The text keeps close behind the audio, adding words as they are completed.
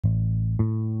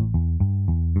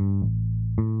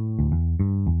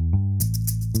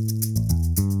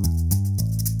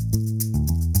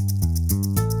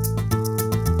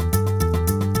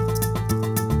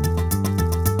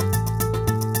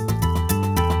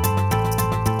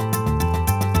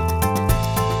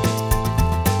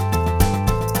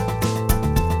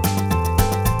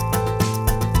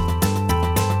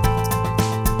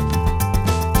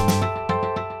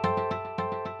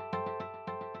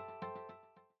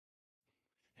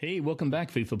Hey, welcome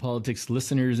back, Faithful Politics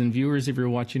listeners and viewers. If you're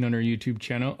watching on our YouTube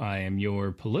channel, I am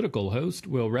your political host,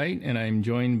 Will Wright, and I'm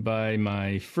joined by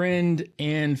my friend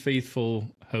and faithful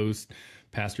host,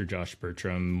 Pastor Josh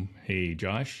Burtram. Hey,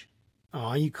 Josh.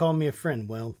 Oh, you call me a friend.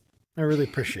 Well, I really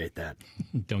appreciate that.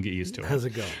 Don't get used to it. How's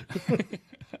it going?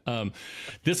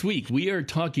 This week, we are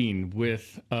talking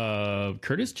with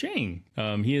Curtis Chang.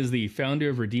 He is the founder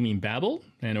of Redeeming Babel,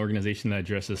 an organization that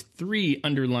addresses three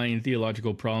underlying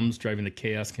theological problems driving the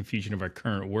chaos, confusion of our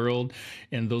current world.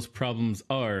 And those problems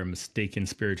are mistaken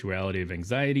spirituality of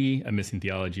anxiety, a missing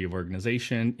theology of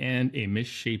organization, and a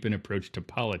misshapen approach to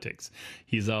politics.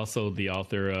 He's also the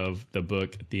author of the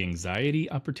book, The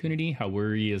Anxiety Opportunity, How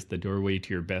Worry is the Doorway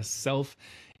to Your Best Self,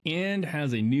 and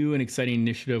has a new and exciting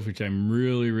initiative, which I'm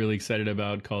really excited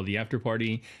about, called the After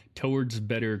Party Towards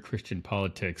Better Christian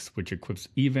Politics, which equips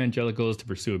evangelicals to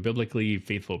pursue a biblically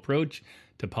faithful approach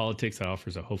to politics that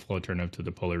offers a hopeful alternative to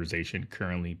the polarization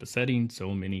currently besetting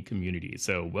so many communities.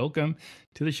 So welcome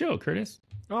to the show, Curtis.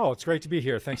 Oh, it's great to be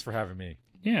here. Thanks for having me.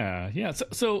 Yeah.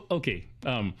 So okay.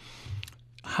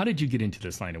 How did you get into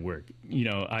this line of work? You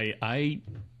know, I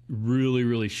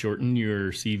really shortened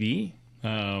your CV.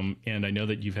 And I know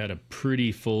that you've had a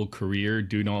pretty full career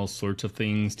doing all sorts of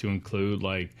things, to include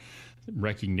like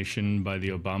recognition by the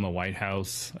Obama White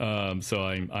House. So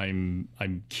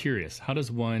I'm curious, how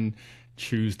does one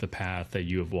choose the path that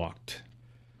you have walked?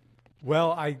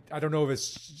 Well, I don't know if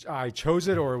I chose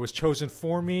it or it was chosen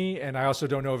for me, and I also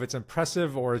don't know if it's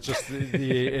impressive or it's just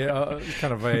the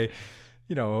kind of a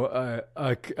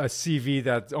CV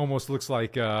that almost looks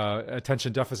like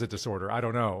attention deficit disorder. I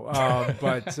don't know.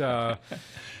 But I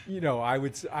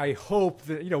hope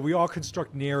that, we all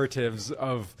construct narratives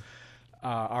of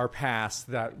our past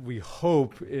that we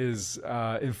hope is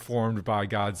informed by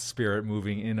God's Spirit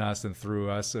moving in us and through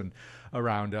us and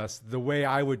around us. The way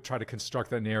I would try to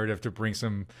construct that narrative to bring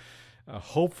some,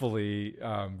 hopefully,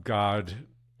 God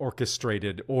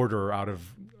orchestrated order out of,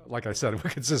 like I said, it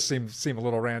could just seem a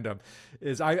little random,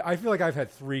 is I feel like I've had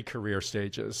three career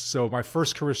stages. So my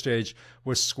first career stage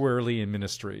was squarely in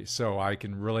ministry. So I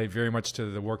can relate very much to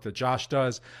the work that Josh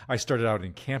does. I started out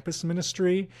in campus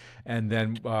ministry and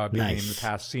then became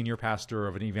the senior pastor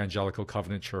of an evangelical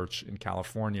covenant church in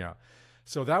California.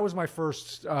 So that was my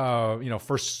first probably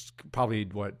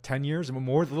 10 years, a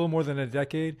little more than a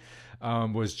decade,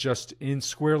 was just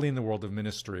squarely in the world of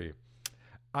ministry.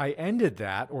 I ended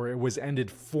that, or it was ended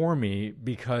for me,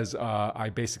 because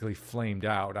I basically flamed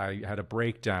out. I had a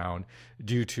breakdown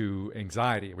due to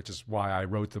anxiety, which is why I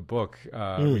wrote the book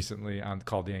recently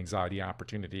called The Anxiety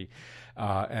Opportunity,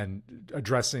 and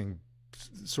addressing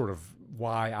sort of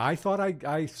why I thought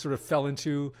I sort of fell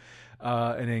into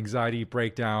an anxiety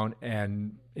breakdown,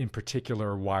 and in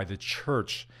particular why the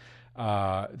church,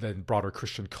 the broader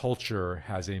Christian culture,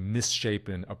 has a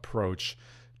misshapen approach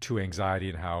to anxiety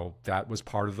and how that was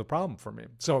part of the problem for me.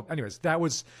 So anyways,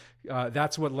 that's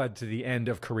what led to the end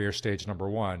of career stage number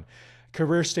one.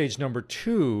 Career stage number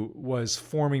two was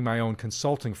forming my own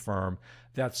consulting firm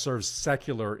that serves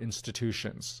secular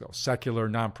institutions, so secular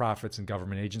nonprofits and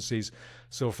government agencies.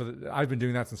 So I've been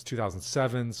doing that since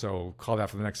 2007, so call that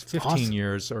for the next 15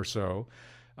 years or so.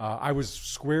 I was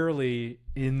squarely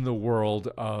in the world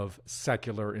of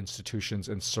secular institutions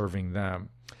and serving them.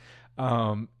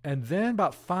 And then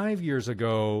about 5 years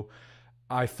ago,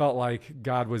 I felt like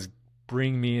God was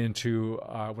bringing me into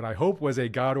what I hope was a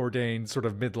God-ordained sort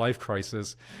of midlife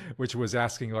crisis, which was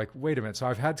asking, like, wait a minute. So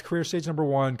I've had career stage number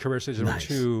one, career stage number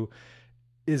two.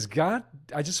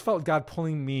 I just felt God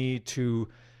pulling me to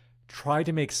try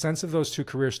to make sense of those two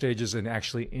career stages and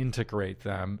actually integrate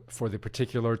them for the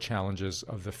particular challenges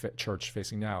of the church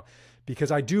facing now. Because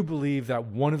I do believe that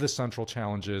one of the central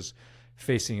challenges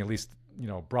facing, at least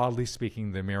broadly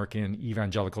speaking, the American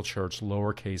evangelical church,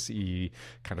 lowercase e,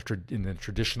 kind of in the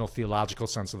traditional theological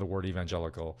sense of the word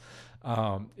evangelical,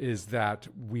 is that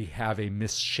we have a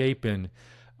misshapen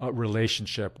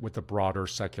relationship with the broader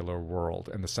secular world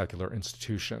and the secular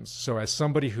institutions. So as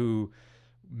somebody who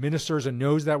ministers and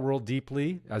knows that world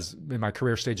deeply, as in my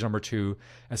career stage number two,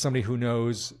 as somebody who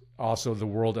knows also the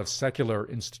world of secular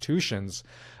institutions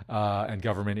and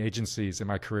government agencies in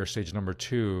my career stage number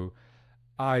two,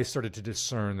 I started to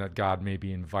discern that God may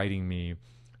be inviting me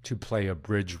to play a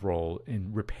bridge role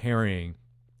in repairing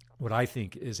what I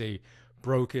think is a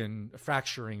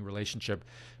fracturing relationship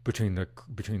between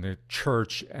the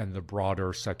church and the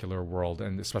broader secular world,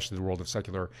 and especially the world of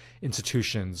secular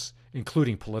institutions,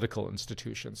 including political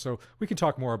institutions. So we can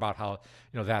talk more about how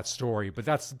that story, but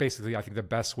that's basically, I think, the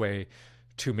best way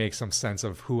to make some sense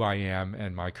of who I am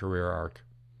and my career arc.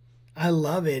 I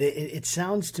love it. It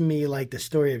sounds to me like the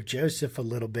story of Joseph a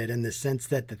little bit, in the sense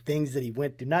that the things that he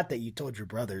went through, not that you told your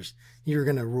brothers you were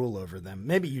going to rule over them.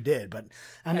 Maybe you did, but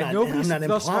Nobody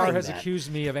thus far has that. accused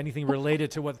me of anything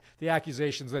related to what the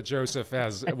accusations that Joseph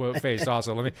has faced.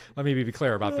 Also, let me be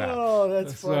clear about that. Oh,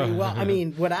 that's funny. Well, I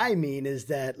mean, what I mean is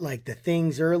that, like, the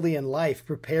things early in life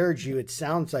prepared you, it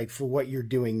sounds like, for what you're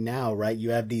doing now, right? You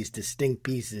have these distinct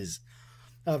pieces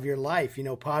of your life.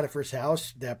 Potiphar's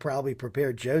house, that probably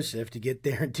prepared Joseph to get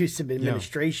there and do some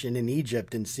administration in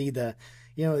Egypt and see the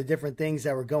different things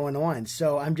that were going on.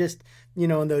 So I'm just,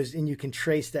 and you can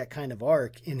trace that kind of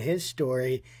arc in his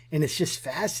story. And it's just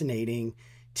fascinating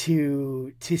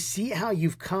to see how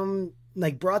you've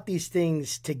brought these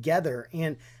things together.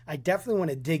 And I definitely want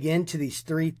to dig into these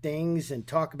three things and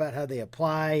talk about how they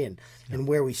apply and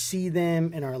where we see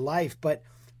them in our life. But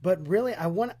really,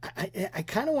 I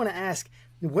kind of want to ask,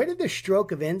 where did the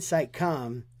stroke of insight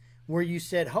come where you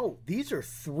said, oh, these are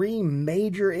three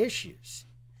major issues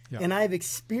and I've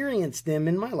experienced them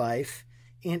in my life?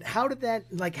 And how did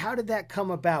that come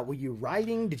about? Were you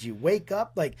writing? Did you wake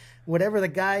up? Like, whatever the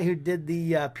guy who did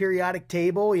the periodic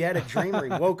table, he had a dream or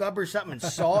he woke up or something and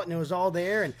saw it and it was all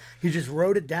there and he just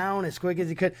wrote it down as quick as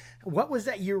he could. What was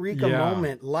that eureka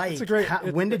moment like?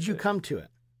 When did you come to it?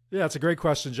 Yeah, it's a great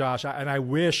question, Josh. And I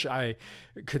wish I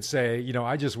could say,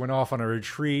 I just went off on a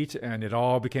retreat and it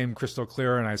all became crystal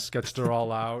clear and I sketched it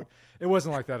all out. It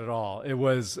wasn't like that at all. It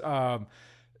was,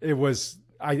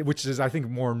 which is, I think,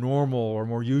 more normal or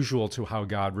more usual to how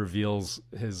God reveals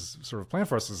his sort of plan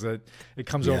for us, is that it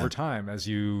comes over time as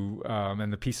you,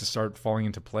 and the pieces start falling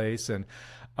into place. And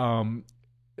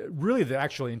really,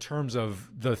 actually, in terms of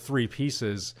the three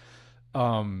pieces,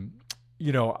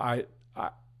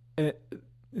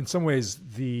 in some ways,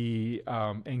 the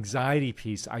anxiety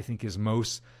piece, I think, is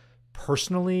most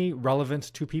personally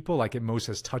relevant to people. Like, it most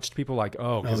has touched people. Like,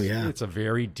 it's a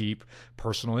very deep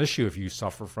personal issue. If you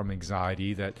suffer from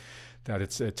anxiety, that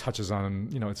it touches on,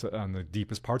 it's on the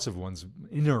deepest parts of one's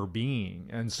inner being.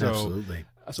 And so, absolutely.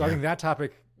 So I think that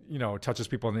topic, touches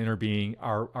people in the inner being.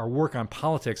 Our work on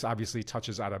politics obviously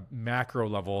touches at a macro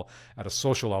level, at a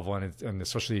social level, and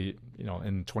especially,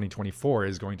 in 2024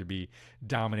 is going to be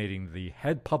dominating the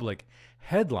public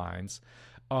headlines.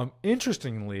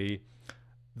 Interestingly,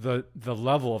 the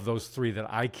level of those three that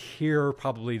I care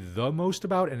probably the most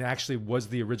about, and actually was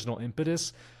the original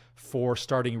impetus for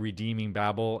starting Redeeming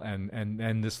Babel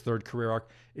and this third career arc,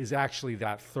 is actually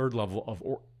that third level of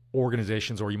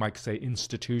organizations, or you might say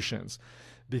institutions.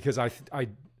 Because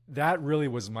that really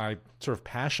was my sort of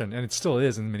passion, and it still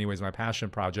is in many ways my passion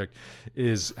project,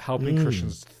 is helping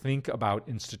Christians think about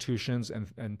institutions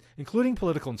and including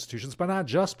political institutions, but not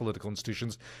just political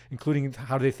institutions, including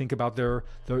how they think about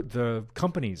the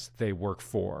companies they work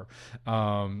for,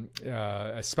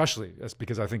 especially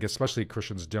because I think especially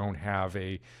Christians don't have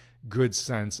a good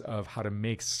sense of how to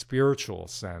make spiritual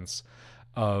sense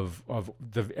of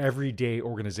the everyday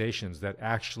organizations that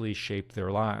actually shape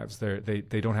their lives.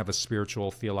 They don't have a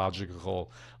spiritual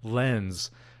theological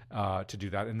lens to do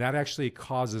that, and that actually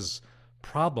causes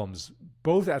problems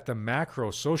both at the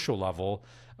macro social level,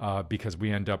 because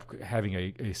we end up having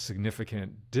a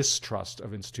significant distrust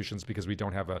of institutions because we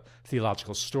don't have a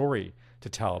theological story to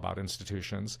tell about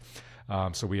institutions,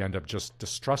 so we end up just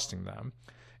distrusting them.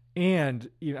 And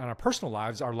in our personal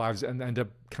lives, our lives end up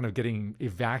kind of getting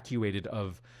evacuated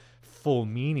of full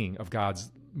meaning of God's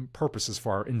purposes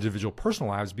for our individual personal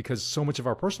lives, because so much of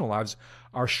our personal lives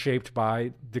are shaped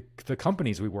by the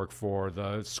companies we work for,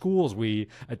 the schools we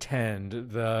attend,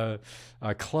 the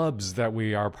clubs that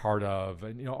we are part of.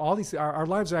 And, all these, our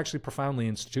lives are actually profoundly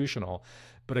institutional.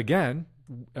 But again,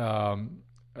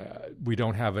 we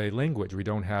don't have a language. We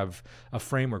don't have a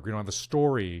framework. We don't have a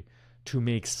story to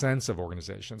make sense of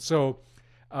organizations. So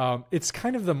it's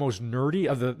kind of the most nerdy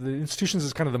of the institutions,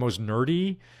 is kind of the most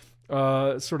nerdy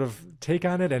sort of take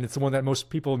on it. And it's the one that most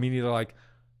people immediately are like,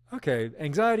 okay,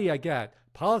 anxiety, I get.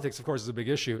 Politics, of course, is a big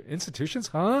issue. Institutions,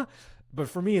 huh? But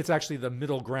for me, it's actually the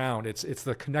middle ground. It's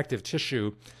the connective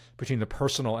tissue between the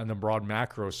personal and the broad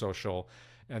macro social.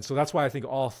 And so that's why I think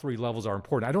all three levels are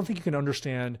important. I don't think you can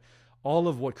understand all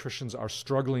of what Christians are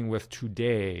struggling with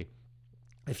today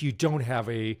if you don't have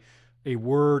a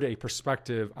word, a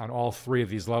perspective on all three of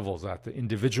these levels, at the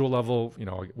individual level,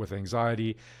 with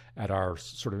anxiety, at our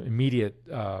sort of immediate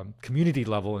community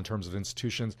level in terms of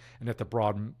institutions, and at the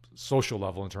broad social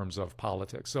level in terms of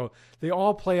politics. So they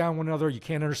all play on one another. You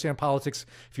can't understand politics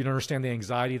if you don't understand the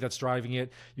anxiety that's driving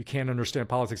it. You can't understand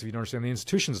politics if you don't understand the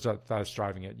institutions that's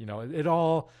driving it.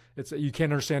 You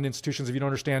can't understand institutions if you don't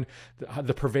understand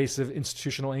the pervasive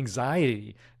institutional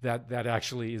anxiety that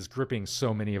actually is gripping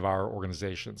so many of our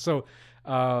organizations. So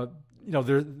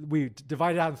we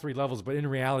divide it out in three levels, but in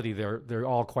reality, they're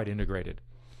all quite integrated.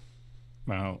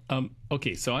 Wow.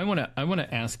 Okay, so I want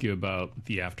to ask you about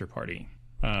the after party.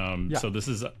 So this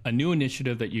is a new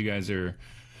initiative that you guys are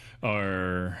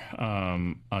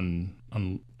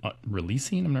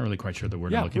releasing. I'm not really quite sure the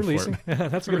word I'm looking releasing. for.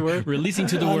 That's a good word. Releasing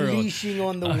to the world. Unleashing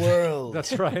on the world.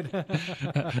 That's right.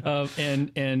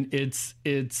 And it's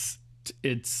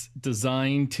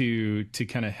designed to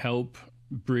kind of help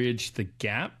bridge the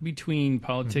gap between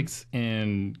politics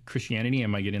and Christianity.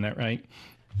 Am I getting that right?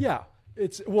 Yeah. I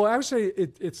would say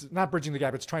it's not bridging the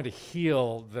gap. It's trying to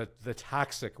heal the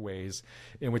toxic ways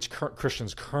in which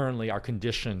Christians currently are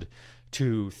conditioned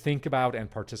to think about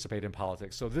and participate in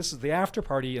politics. So this is the after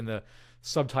party, and the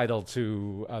subtitle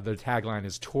to the tagline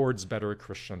is "Towards Better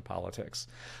Christian Politics,"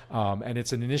 and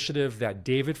it's an initiative that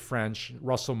David French,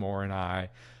 Russell Moore, and I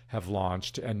have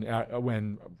launched. And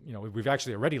when we've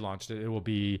actually already launched it,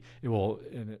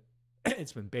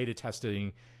 it's been beta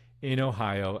testing in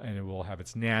Ohio, and it will have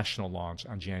its national launch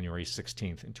on January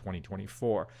 16th in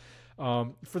 2024.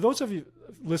 For those of you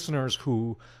listeners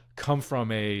who come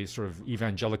from a sort of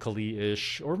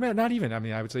evangelical-ish, or not even,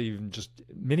 I would say even just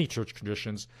many church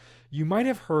traditions, you might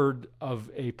have heard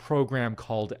of a program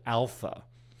called Alpha.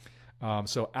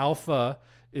 So Alpha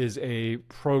is a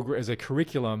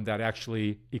curriculum that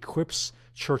actually equips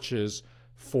churches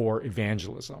for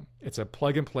evangelism. It's a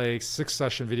plug-and-play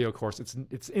 6-session video course.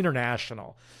 It's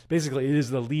international. Basically, it is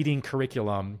the leading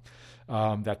curriculum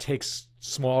that takes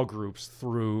small groups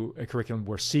through a curriculum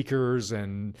where seekers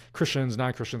and Christians,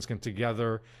 non-Christians can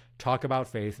together talk about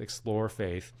faith, explore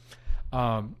faith.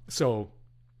 So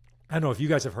I don't know if you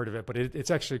guys have heard of it, but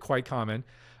it's actually quite common.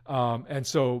 And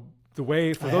so the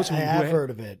way for those who have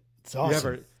heard of it, it's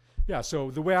awesome.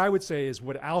 So the way I would say is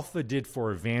what Alpha did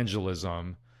for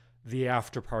evangelism, the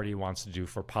after party wants to do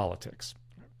for politics.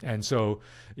 And so,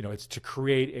 it's to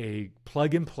create a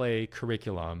plug-and-play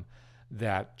curriculum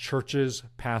that churches,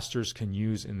 pastors can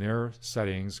use in their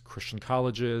settings, Christian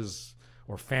colleges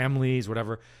or families,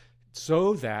 whatever,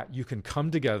 so that you can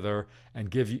come together and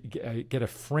get a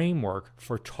framework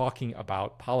for talking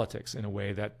about politics in a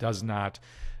way that does not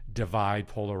divide,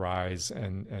 polarize,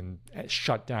 and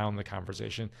shut down the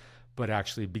conversation, but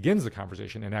actually begins the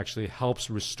conversation and actually helps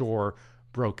restore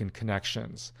broken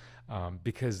connections,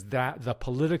 because the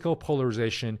political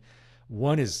polarization,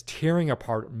 one, is tearing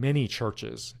apart many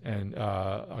churches and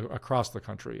across the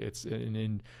country. It's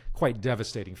in quite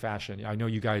devastating fashion. I know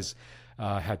you guys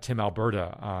had Tim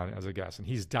Alberta on as a guest, and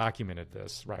he's documented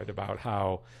this, right, about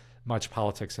how much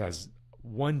politics has,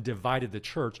 one, divided the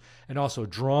church and also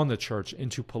drawn the church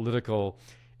into political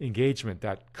engagement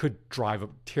that could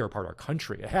tear apart our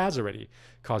country. It has already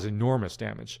caused enormous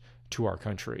damage to our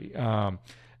country.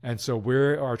 And so we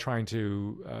are trying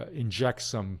to inject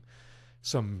some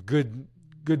good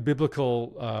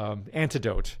biblical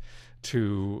antidote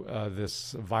to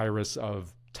this virus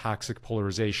of toxic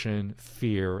polarization,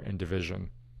 fear, and division.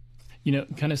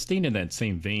 Kind of staying in that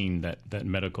same vein, that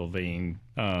medical vein,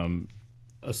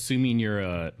 assuming you're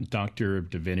a doctor of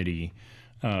divinity,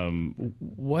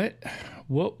 what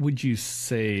would you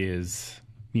say is,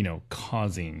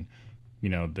 causing,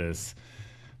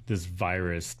 this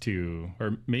virus to,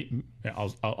 or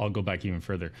I'll go back even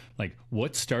further. Like,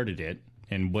 what started it,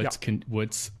 and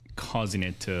what's causing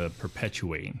it to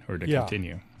perpetuate or to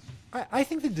continue? I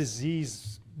think the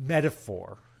disease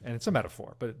metaphor, and it's a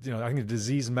metaphor, but I think the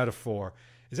disease metaphor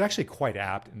is actually quite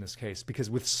apt in this case, because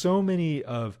with so many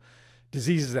of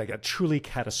diseases that get truly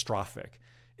catastrophic,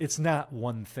 it's not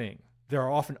one thing. There are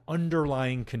often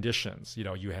underlying conditions.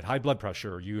 You had high blood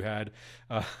pressure, you had,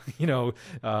 you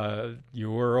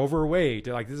were overweight,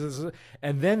 like this is,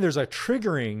 and then there's a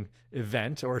triggering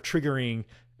event or a triggering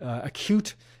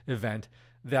acute event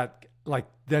that, like,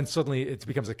 then suddenly it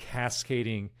becomes a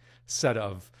cascading set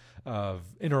of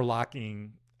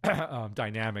interlocking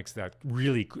dynamics that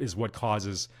really is what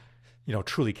causes,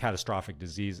 truly catastrophic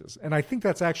diseases. And I think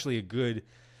that's actually a good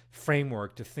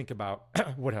framework to think about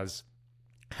what has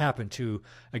happened to,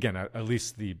 again, at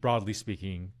least the broadly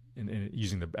speaking, in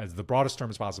using as the broadest term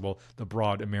as possible, the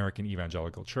broad American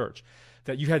evangelical church,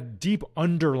 that you had deep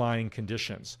underlying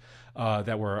conditions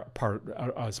that were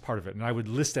as part of it. And I would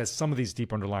list as some of these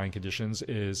deep underlying conditions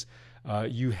is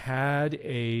you had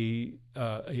a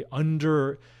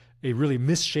really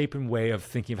misshapen way of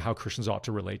thinking of how Christians ought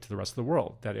to relate to the rest of the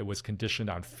world, that it was conditioned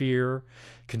on fear,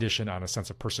 conditioned on a sense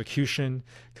of persecution,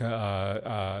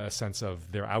 a sense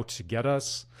of they're out to get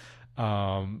us.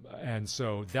 And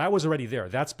so that was already there.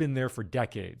 That's been there for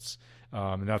decades.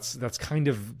 And that's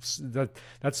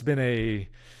been a,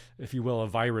 if you will, a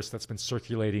virus that's been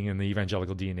circulating in the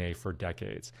evangelical DNA for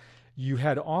decades. you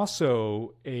had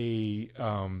also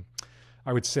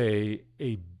I would say,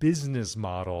 a business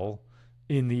model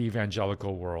in the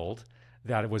evangelical world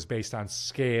that was based on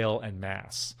scale and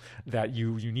mass, that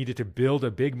you needed to build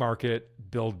a big market,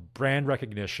 build brand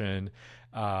recognition,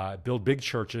 build big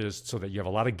churches so that you have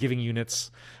a lot of giving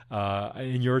units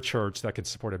in your church that can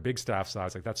support a big staff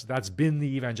size. Like that's been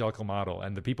the evangelical model,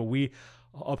 and the people we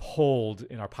uphold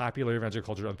in our popular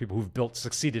evangelical culture are the people who've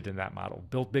succeeded in that model,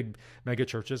 built big mega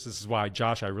churches. This is why,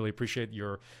 Josh, I really appreciate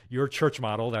your church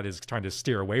model that is trying to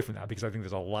steer away from that, because I think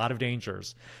there's a lot of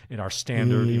dangers in our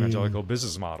standard evangelical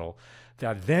business model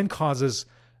that then causes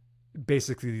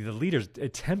basically the leaders,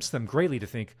 it tempts them greatly to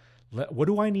think, what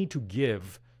do I need to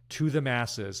give to the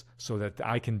masses so that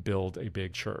I can build a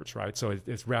big church, right? So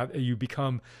it's rather you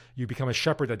become a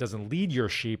shepherd that doesn't lead your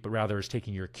sheep, but rather is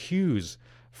taking your cues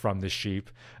from the sheep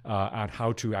on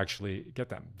how to actually get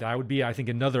them. That would be, I think,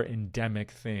 another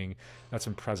endemic thing that's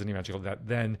in present evangelical. That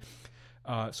then,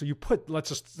 so you put let's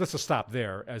just stop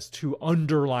there as two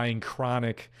underlying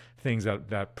chronic things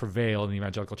that prevail in the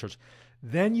evangelical church.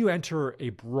 Then you enter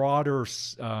a broader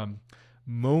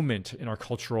moment in our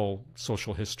cultural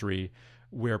social history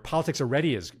where politics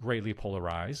already is greatly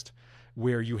polarized,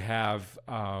 where you have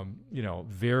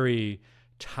very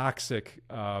toxic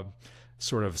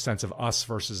sort of sense of us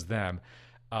versus them.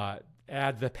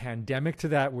 Add the pandemic to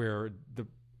that, where the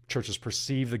churches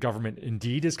perceive the government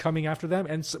indeed is coming after them,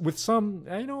 and with some,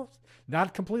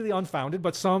 not completely unfounded,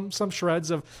 but some shreds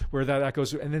of where that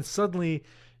echoes, and then suddenly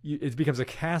it becomes a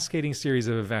cascading series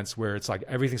of events where it's like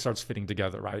everything starts fitting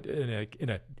together, right?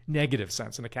 In a negative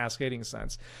sense, in a cascading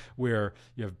sense, where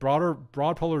you have broad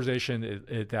polarization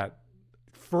that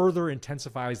further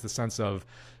intensifies the sense of,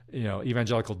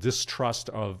 evangelical distrust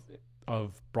of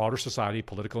broader society,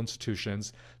 political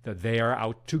institutions, that they are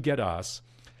out to get us.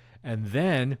 And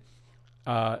then,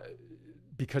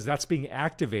 because that's being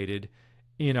activated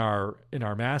in our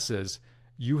masses,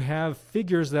 you have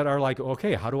figures that are like,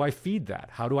 okay, how do I feed that?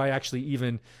 How do I actually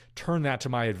even turn that to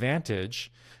my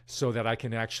advantage so that I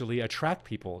can actually attract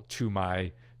people to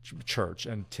my church?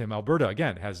 And Tim Alberta,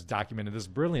 again, has documented this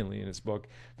brilliantly in his book,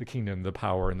 The Kingdom, the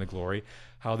Power, and the Glory,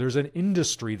 how there's an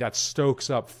industry that stokes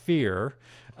up fear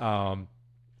in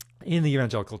the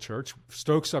evangelical church,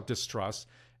 stokes up distrust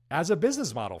as a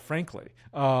business model, frankly,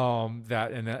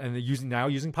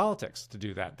 using politics to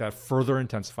do that further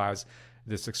intensifies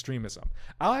this extremism.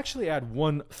 I'll actually add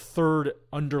one third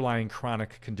underlying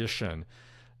chronic condition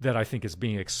that I think is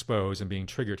being exposed and being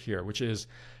triggered here, which is,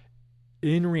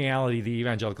 in reality, the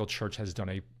evangelical church has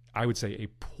done I would say, a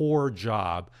poor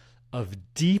job of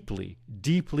deeply,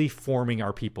 deeply forming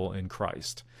our people in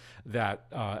Christ, that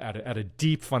at a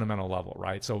deep fundamental level,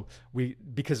 right? So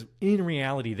because in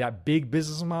reality, that big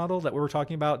business model that we were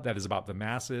talking about, that is about the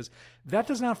masses, that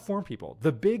does not form people.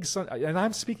 And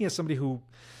I'm speaking as somebody who,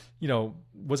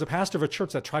 was a pastor of a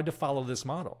church that tried to follow this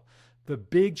model. The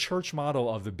big church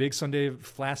model of the big Sunday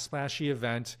splashy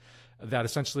event that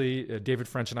essentially, David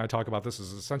French and I talk about this,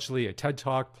 is essentially a TED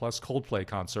Talk plus Coldplay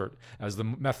concert as the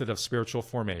method of spiritual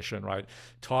formation, right?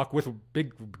 Talk with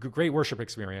great worship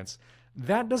experience.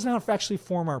 That does not actually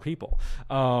form our people.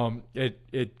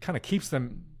 It kind of keeps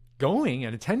them going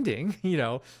and attending,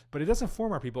 but it doesn't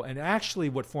form our people. And actually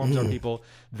what forms our people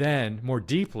then more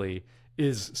deeply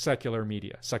is secular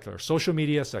media, secular social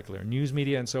media, secular news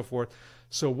media, and so forth.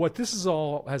 So what this is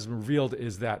all has revealed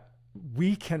is that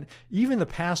we can, even the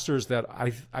pastors that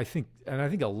I think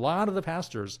a lot of the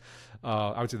pastors,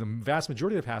 I would say the vast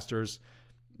majority of the pastors,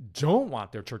 don't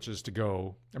want their churches to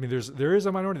go. I mean, there is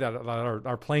a minority that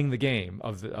are playing the game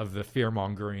of the fear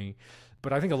mongering,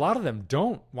 but I think a lot of them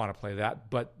don't want to play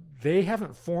that. But they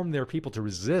haven't formed their people to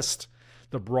resist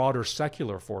the broader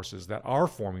secular forces that are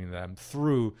forming them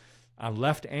through on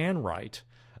left and right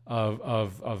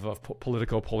of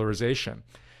political polarization.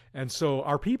 And so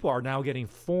our people are now getting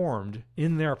formed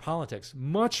in their politics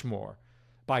much more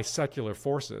by secular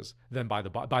forces than by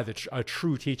a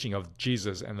true teaching of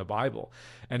Jesus and the Bible.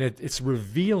 And it's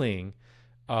revealing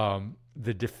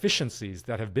the deficiencies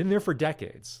that have been there for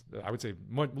decades, I would say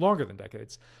longer than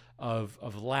decades,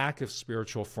 of lack of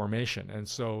spiritual formation. And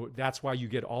so that's why you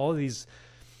get all of these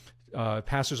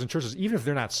pastors and churches, even if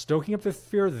they're not stoking up the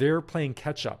fear, they're playing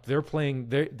catch up.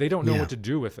 They don't know what to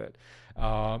do with it.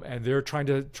 And they're trying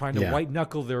to white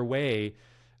knuckle their way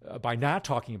by not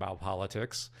talking about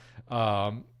politics,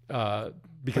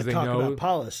 because they know about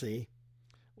policy.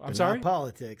 I'm sorry, not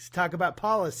politics. Talk about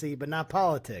policy, but not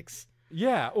politics.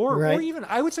 Yeah, or even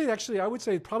I would say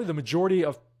probably the majority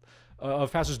of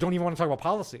pastors don't even want to talk about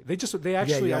policy. I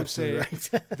would say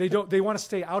right. They want to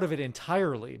stay out of it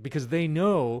entirely because they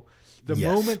know The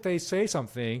Yes. moment they say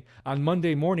something on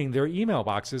Monday morning, their email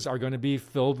boxes are going to be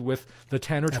filled with the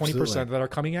 10 or 20% that are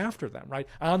coming after them, right?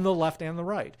 On the left and the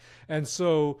right. And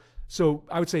so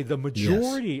I would say the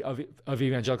majority of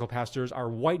evangelical pastors are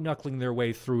white knuckling their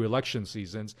way through election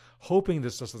seasons, hoping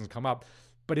this just doesn't come up.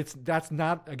 But that's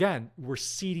not, again, we're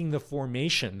ceding the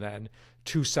formation then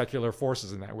to secular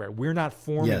forces in that way. We're not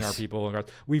forming our people.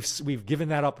 We've given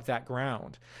that up, that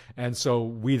ground. And so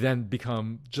we then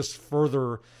become just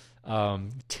further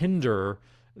tinder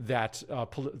that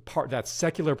that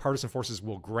secular partisan forces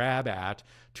will grab at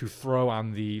to throw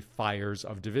on the fires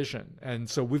of division. And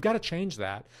so we've got to change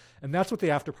that. And that's what the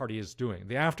after party is doing.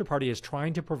 The after party is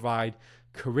trying to provide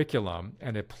curriculum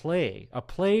and a play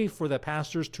for the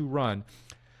pastors to run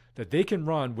that they can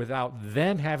run without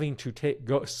them having to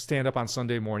stand up on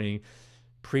Sunday morning,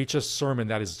 preach a sermon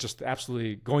that is just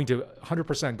absolutely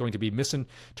 100% going to be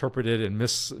misinterpreted and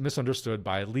misunderstood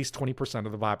by at least 20%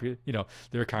 of the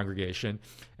their congregation.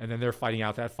 And then they're fighting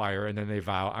out that fire, and then they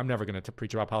vow, I'm never going to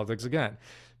preach about politics again.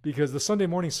 Because the Sunday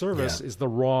morning service is the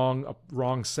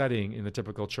wrong setting in the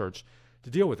typical church to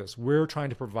deal with this. We're trying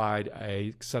to provide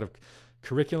a set of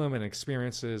curriculum and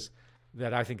experiences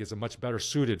that I think is a much better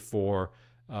suited for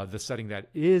the setting that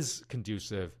is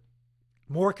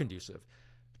more conducive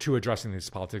to addressing these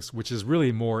politics, which is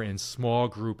really more in small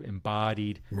group,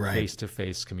 embodied,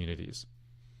 face-to-face communities.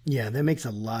 Yeah, that makes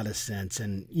a lot of sense.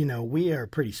 And, we are a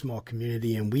pretty small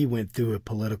community, and we went through it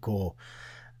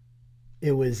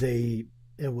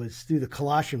was through the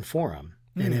Colossian Forum,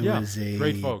 and it was a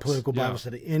political Bible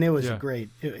study, and it was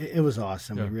it was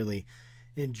awesome. We really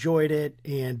enjoyed it.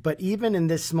 But even in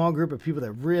this small group of people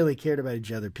that really cared about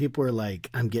each other, people were like,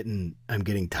 I'm getting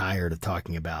tired of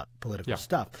talking about political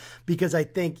stuff, because I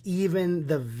think even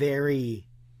the very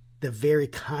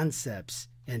concepts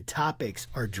and topics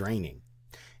are draining.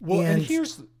 Well, and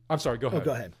I'm sorry, go ahead. Oh,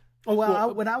 go ahead. Oh,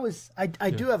 well,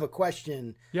 I do have a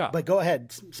question, but go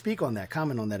ahead, speak on that,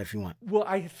 comment on that if you want. Well,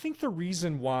 I think the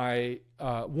reason why,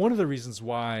 one of the reasons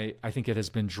why I think it has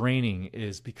been draining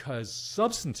is because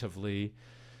substantively,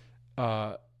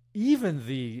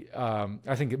 even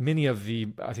I think many of the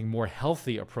more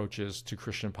healthy approaches to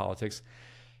Christian politics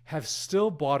have still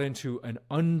bought into an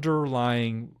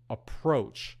underlying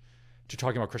approach to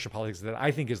talking about Christian politics that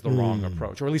I think is the wrong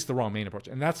approach, or at least the wrong main approach.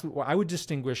 And that's what I would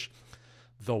distinguish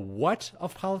the what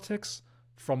of politics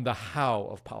from the how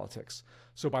of politics.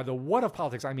 So by the what of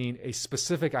politics, I mean a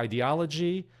specific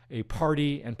ideology, a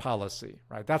party, and policy,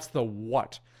 right? That's the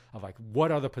what of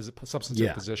what are the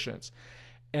substantive positions.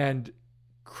 And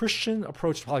Christian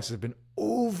approach to politics has been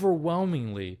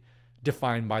overwhelmingly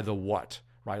defined by the what,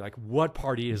 right? Like what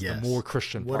party is the more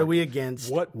Christian party? What are we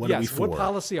against? What are we for? What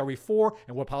policy are we for,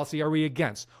 and what policy are we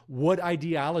against? What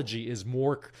ideology is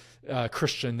more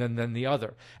Christian than the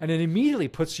other? And it immediately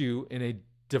puts you in a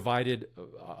divided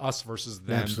us versus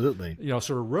them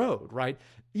sort of road, right?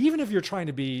 Even if you're trying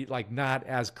to be not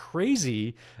as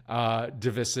crazy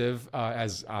divisive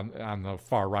as on the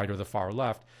far right or the far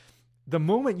left, the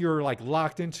moment you're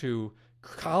locked into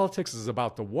politics is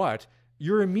about the what,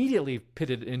 you're immediately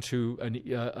pitted into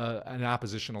an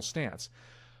oppositional stance.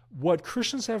 What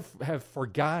Christians have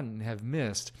forgotten, have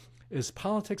missed, is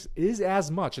politics is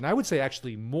as much, and I would say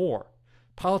actually more.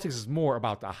 Politics is more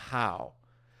about the how.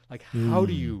 How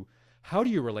do you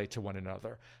relate to one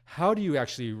another? How do you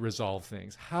actually resolve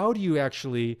things? How do you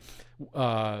actually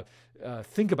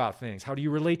think about things? How do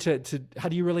you relate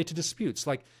to disputes?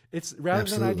 It's rather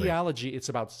than ideology, it's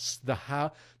about the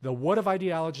how, the what of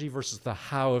ideology versus the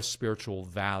how of spiritual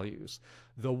values.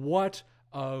 The what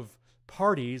of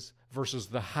parties versus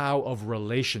the how of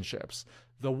relationships.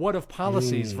 The what of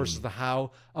policies versus the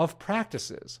how of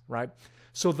practices, right?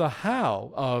 So the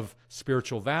how of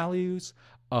spiritual values,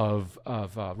 of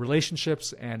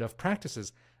relationships, and of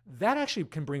practices, that actually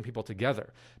can bring people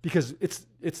together, because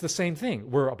it's the same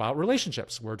thing. We're about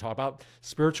relationships. We're talking about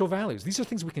spiritual values. These are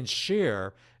things we can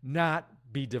share, not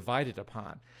be divided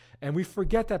upon. And we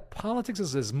forget that politics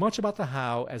is as much about the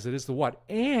how as it is the what.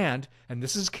 And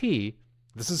this is key,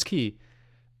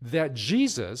 that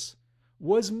Jesus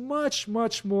was much,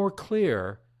 much more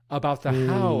clear about the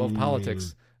how of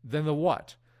politics than the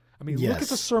what. I mean, look at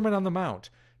the Sermon on the Mount.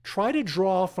 Try to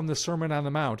draw from the Sermon on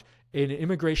the Mount an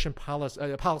immigration policy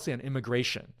on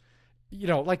immigration.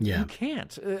 You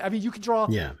can't. I mean, you can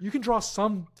draw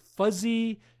some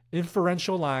fuzzy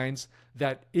inferential lines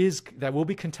that will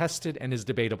be contested and is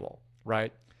debatable,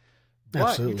 right?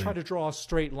 But you try to draw a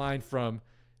straight line from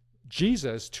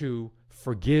Jesus to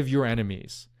forgive your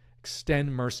enemies,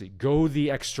 extend mercy, go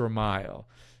the extra mile,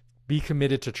 be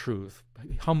committed to truth,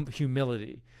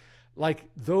 humility.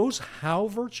 Those how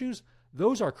virtues,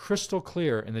 those are crystal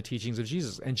clear in the teachings of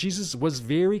Jesus. And Jesus was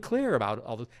very clear about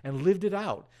all this and lived it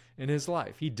out in his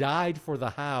life. He died for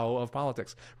the how of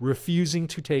politics, refusing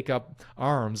to take up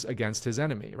arms against his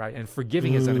enemy, right? And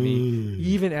forgiving his enemy,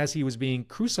 even as he was being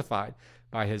crucified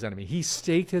by his enemy. He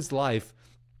staked his life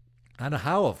on the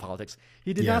how of politics.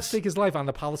 He did not stake his life on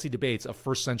the policy debates of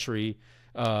first century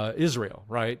Israel,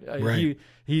 right?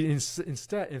 He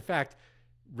instead, in fact,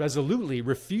 resolutely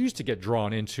refused to get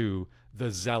drawn into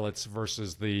the zealots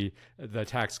versus the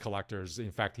tax collectors.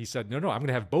 In fact, he said, no, I'm going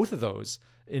to have both of those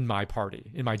in my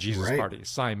party, in my Jesus party,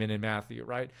 Simon and Matthew,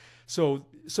 right? So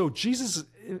Jesus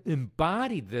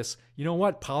embodied this. You know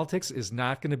what? Politics is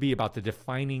not going to be about the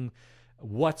defining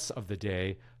what's of the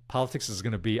day. Politics is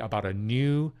going to be about a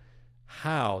new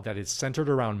how that is centered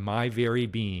around my very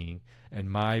being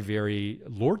and my very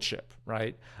lordship,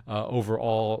 right? Over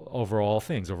all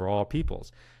things, over all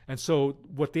peoples. And so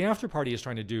what the after party is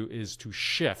trying to do is to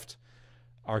shift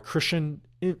our Christian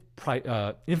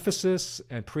emphasis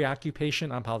and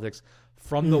preoccupation on politics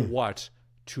from the what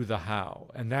to the how.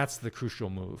 And that's the crucial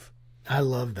move. I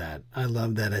love that. I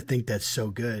think that's so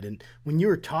good. And when you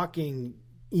were talking,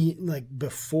 like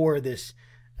before this,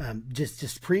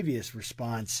 just previous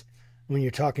response, when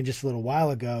you're talking just a little while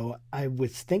ago, I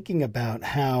was thinking about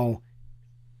how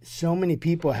so many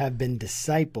people have been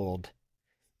discipled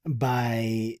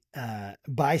by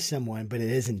someone, but it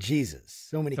isn't Jesus.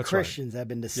 So many Christians have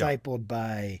been discipled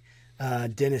by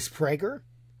Dennis Prager.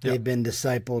 They've been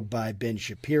discipled by Ben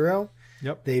Shapiro.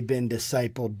 They've been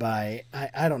discipled by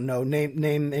I don't know,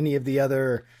 name any of the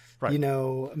other,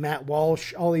 Matt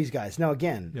Walsh, all these guys. Now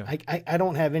again, I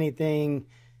don't have anything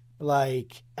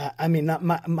like,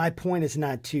 my point is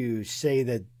not to say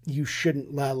that you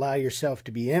shouldn't allow yourself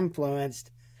to be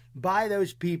influenced by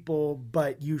those people,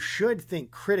 but you should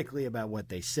think critically about what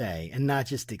they say and not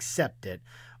just accept it.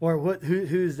 Or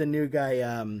who's the new guy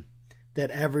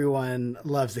that everyone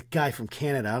loves? The guy from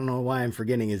Canada. I don't know why I'm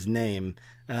forgetting his name.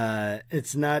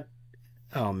 It's not.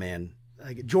 Oh man,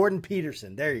 Jordan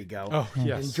Peterson. There you go. Oh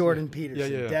yes, and Jordan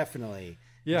Peterson, definitely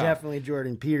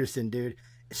Jordan Peterson, dude.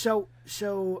 So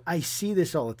I see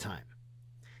this all the time,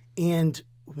 and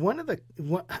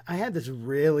I had this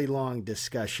really long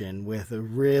discussion with a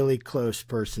really close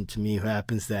person to me who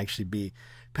happens to actually be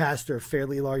pastor of a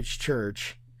fairly large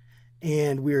church,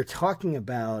 and we were talking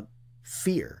about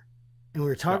fear, and we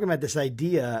were talking about this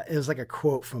idea. It was like a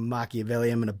quote from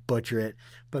Machiavelli. I'm going to butcher it,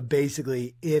 but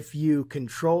basically, if you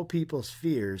control people's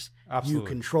fears, you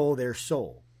control their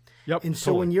soul. And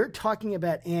so when you're talking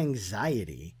about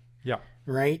anxiety,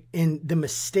 right, and the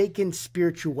mistaken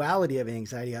spirituality of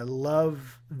anxiety, I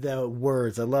love the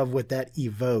words. I love what that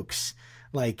evokes,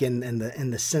 like in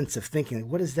the sense of thinking.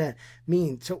 Like, what does that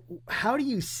mean? So how do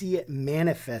you see it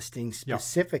manifesting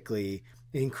specifically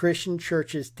in Christian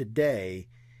churches today?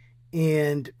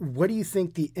 And what do you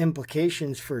think the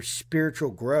implications for spiritual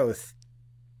growth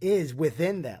is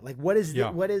within that? Like, what is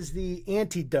the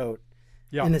antidote,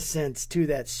 in a sense, to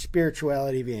that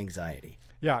spirituality of anxiety?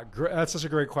 Yeah, that's such a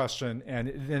great question.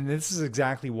 And this is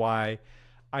exactly why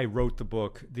I wrote the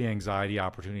book, The Anxiety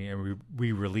Opportunity, and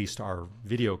we released our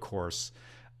video course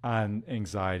on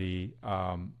anxiety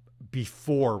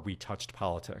before we touched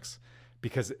politics.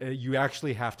 Because you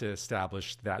actually have to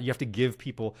establish that. You have to give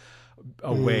people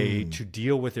a way to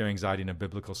deal with their anxiety in a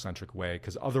biblical-centric way,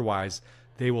 because otherwise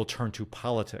they will turn to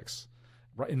politics.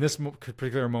 Right in this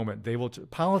particular moment,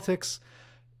 politics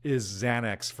is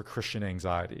Xanax for Christian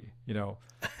anxiety.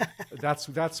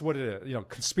 That's what it is.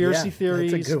 Conspiracy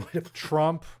theories,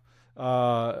 Trump,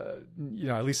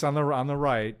 at least on the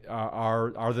right,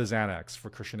 are the Xanax for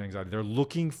Christian anxiety. They're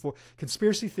looking for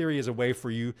conspiracy theory is a way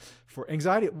for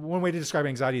anxiety. One way to describe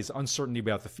anxiety is uncertainty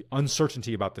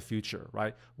about the future,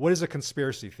 right? What is a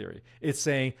conspiracy theory? It's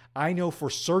saying, I know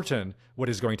for certain what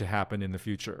is going to happen in the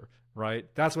future. Right,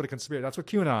 that's what that's what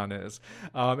QAnon is,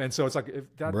 and so it's like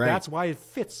that's why it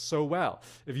fits so well.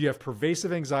 If you have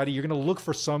pervasive anxiety, you're going to look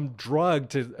for some drug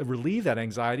to relieve that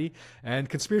anxiety, and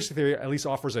conspiracy theory at least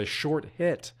offers a short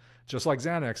hit, just like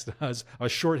Xanax does. A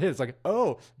short hit. It's like,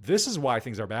 oh, this is why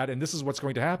things are bad, and this is what's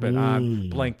going to happen on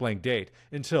blank blank date.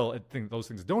 Until those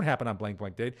things don't happen on blank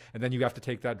blank date, and then you have to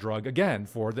take that drug again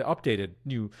for the updated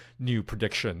new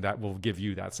prediction that will give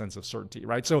you that sense of certainty,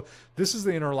 right? So this is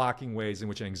the interlocking ways in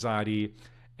which anxiety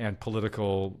and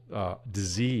political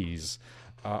disease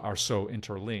are so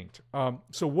interlinked.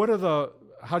 So what are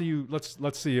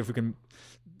let's see if we can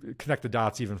connect the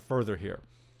dots even further here.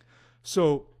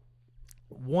 So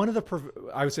one of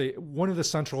the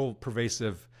central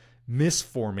pervasive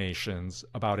misformations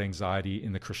about anxiety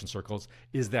in the Christian circles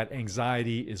is that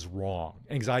anxiety is wrong.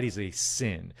 Anxiety is a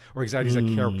sin, or anxiety is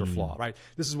a character flaw, right?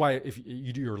 This is why if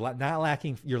you're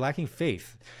lacking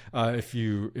faith if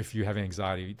you have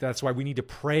anxiety. That's why we need to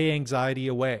pray anxiety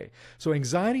away. So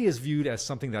anxiety is viewed as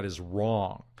something that is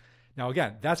wrong. Now,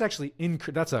 again, that's actually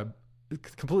that's a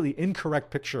completely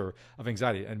incorrect picture of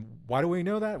anxiety. And why do we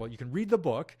know that? Well, you can read the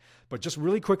book, but just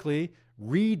really quickly,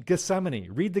 read Gethsemane.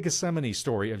 Read the Gethsemane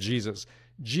story of Jesus.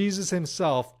 Jesus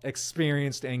himself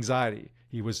experienced anxiety.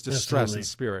 He was distressed in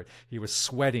spirit. He was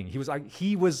sweating.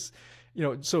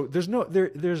 So there's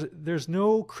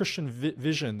no Christian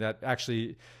vision that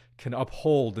actually can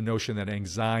uphold the notion that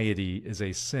anxiety is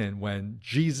a sin when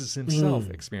Jesus himself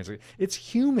experienced it. It's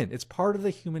human. It's part of the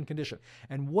human condition.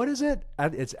 And what is it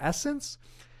at its essence?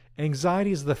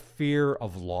 Anxiety is the fear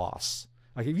of loss.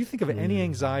 Like if you think of any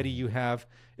anxiety you have,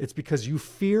 it's because you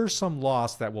fear some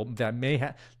loss that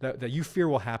you fear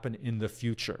will happen in the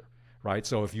future, right?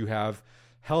 So if you have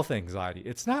health anxiety,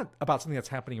 it's not about something that's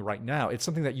happening right now. It's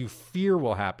something that you fear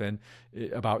will happen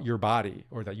about your body,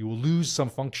 or that you will lose some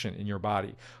function in your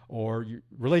body. Or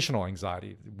relational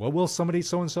anxiety. What will somebody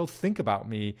so-and-so think about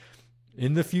me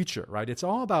in the future, right? It's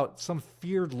all about some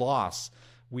feared loss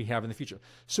we have in the future.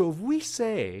 So if we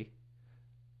say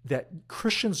that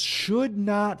Christians should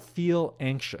not feel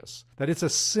anxious, that it's a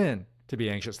sin to be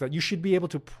anxious, that you should be able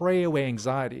to pray away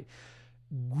anxiety,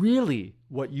 really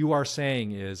what you are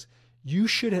saying is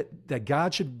that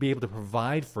God should be able to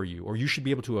provide for you, or you should be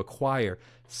able to acquire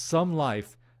some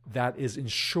life that is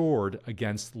insured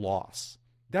against loss.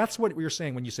 That's what you're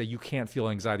saying when you say you can't feel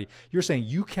anxiety. You're saying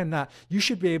you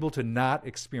should be able to not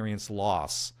experience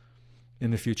loss in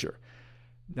the future.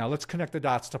 Now let's connect the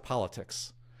dots to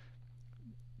politics.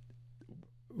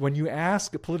 When you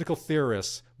ask political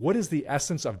theorists, what is the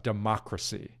essence of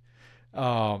democracy,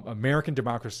 American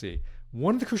democracy?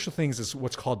 One of the crucial things is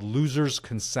what's called loser's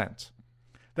consent.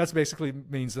 That's basically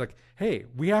means like, hey,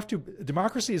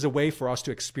 democracy is a way for us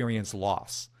to experience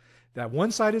loss. That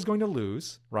one side is going to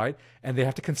lose, right? And they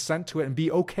have to consent to it and be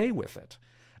okay with it.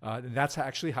 And that's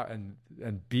actually how,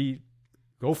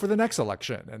 go for the next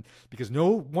election. And because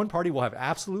no one party will have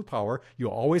absolute power,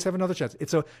 you'll always have another chance.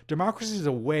 Democracy is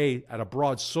a way at a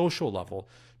broad social level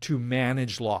to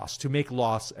manage loss, to make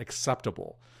loss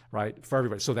acceptable, right, for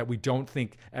everybody, so that we don't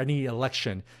think any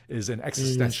election is an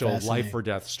existential life or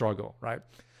death struggle, right?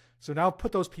 So now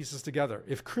put those pieces together.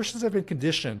 If Christians have been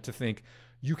conditioned to think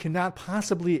you cannot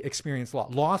possibly experience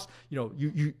loss,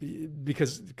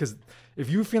 because if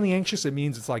you're feeling anxious, it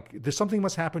means it's like there's something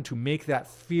must happen to make that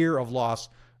fear of loss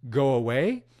go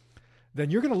away, then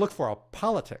you're going to look for a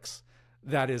politics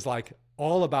that is like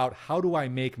all about how do I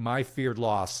make my feared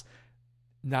loss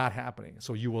not happening.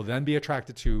 So you will then be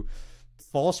attracted to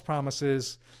false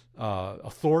promises,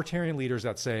 authoritarian leaders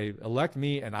that say, elect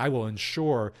me and I will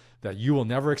ensure that you will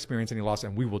never experience any loss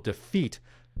and we will defeat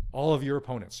all of your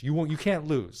opponents. You can't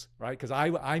lose, right? Because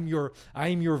I'm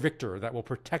your victor that will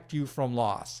protect you from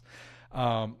loss.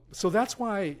 So that's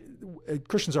why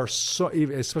Christians are so,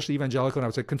 especially evangelical, and I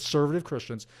would say conservative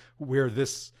Christians, where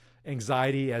this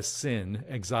anxiety as sin,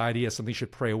 anxiety as something you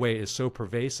should pray away is so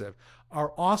pervasive, are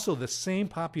also the same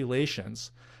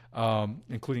populations,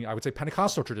 including, I would say,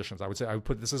 Pentecostal traditions. I would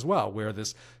put this as well, where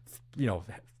this,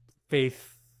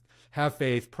 have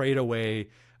faith, pray it away,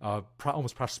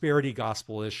 almost prosperity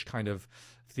gospel-ish kind of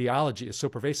theology is so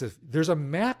pervasive. There's a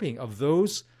mapping of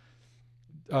those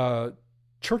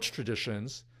church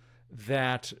traditions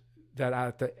that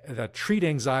treat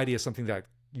anxiety as something that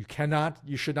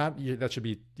that should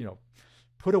be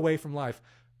put away from life,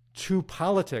 to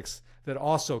politics that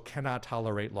also cannot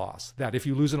tolerate loss. That if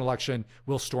you lose an election,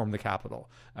 we'll storm the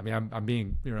Capitol. I mean, I'm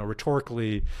being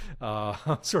rhetorically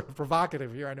sort of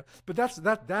provocative here, I know, but that's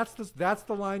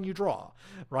the line you draw,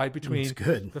 right, between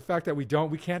the fact that we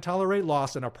can't tolerate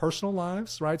loss in our personal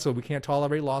lives, right? So we can't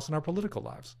tolerate loss in our political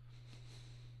lives.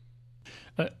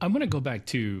 I'm going to go back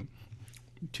to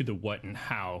the what and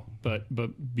how, but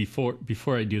before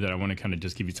I do that, I want to kind of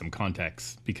just give you some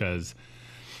context, because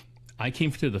I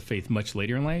came to the faith much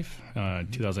later in life.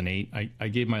 2008, I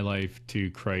gave my life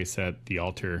to Christ at the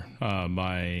altar,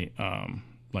 the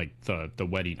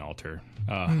wedding altar,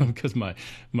 because my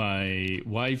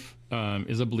wife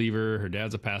is a believer, her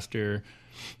dad's a pastor.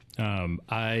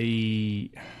 I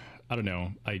don't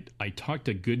know. I talked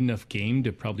a good enough game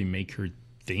to probably make her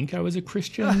think I was a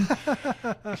Christian.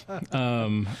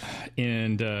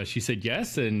 And she said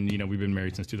yes, and we've been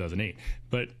married since 2008.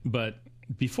 But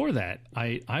before that,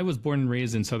 I was born and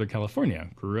raised in Southern California.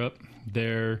 Grew up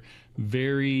there.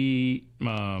 I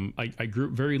grew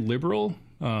up very liberal,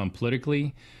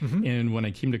 politically. And when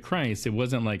I came to Christ, it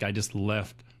wasn't like I just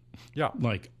left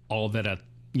like all that at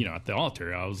the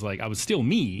altar. I was still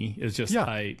me. It's just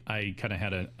I kind of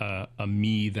had a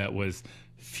me that was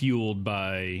fueled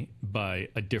by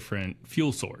a different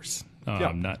fuel source.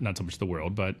 Not so much the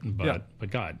world, but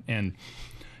God. And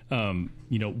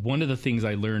one of the things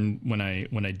I learned when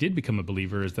I did become a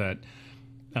believer is that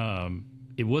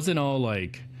it wasn't all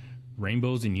like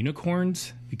rainbows and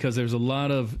unicorns, because there's a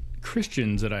lot of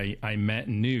Christians that I met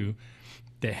and knew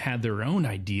that had their own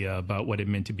idea about what it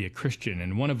meant to be a Christian.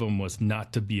 And one of them was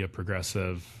not to be a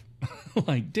progressive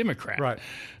like Democrat. Right.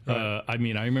 I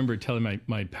remember telling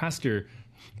my pastor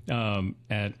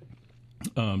at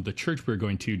the church we were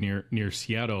going to near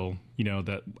Seattle,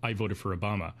 that I voted for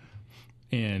Obama.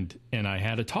 And I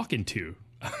had a talking to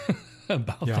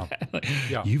about that. Like,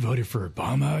 you voted for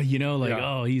Obama,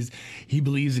 he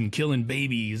believes in killing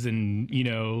babies and,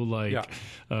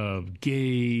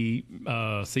 gay,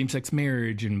 same-sex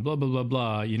marriage and blah, blah, blah,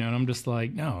 blah, and I'm just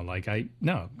like, no, like, I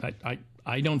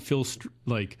don't feel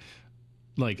like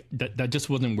that just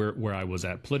wasn't where I was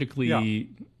at politically,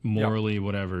 morally,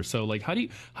 whatever. So like, how do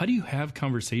you have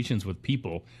conversations with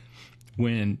people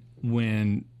when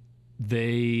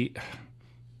they,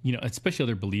 especially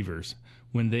other believers,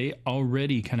 when they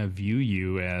already kind of view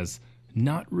you as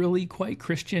not really quite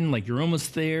Christian, like you're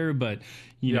almost there, but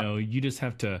you just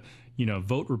have to,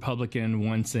 vote Republican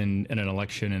once in an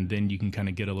election, and then you can kind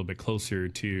of get a little bit closer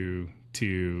to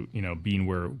being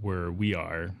where we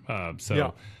are.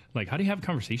 Like, how do you have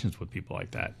conversations with people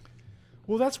like that?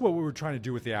 Well, that's what we were trying to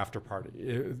do with the after party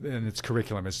and its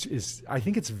curriculum. Is I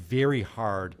think it's very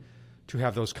hard to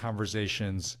have those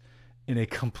conversations in a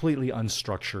completely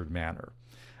unstructured manner,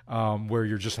 where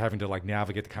you're just having to like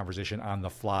navigate the conversation on the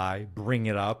fly, bring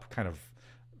it up kind of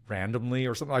randomly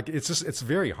or something. Like it's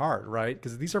very hard, right?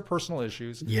 Because these are personal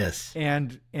issues. Yes.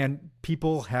 And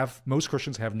most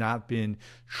Christians have not been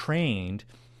trained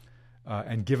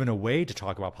and given a way to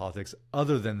talk about politics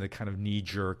other than the kind of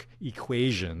knee-jerk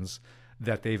equations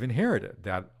that they've inherited,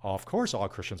 that of course all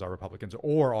Christians are Republicans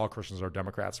or all Christians are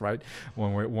Democrats, right?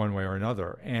 One way or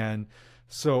another. And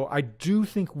so I do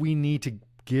think we need to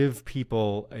give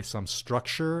people some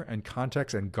structure and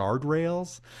context and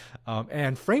guardrails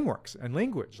and frameworks and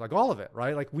language, like all of it,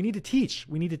 right? Like we need to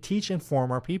teach and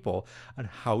form our people on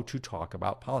how to talk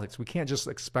about politics. We can't just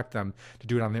expect them to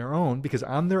do it on their own, because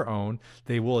on their own,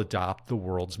 they will adopt the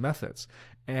world's methods.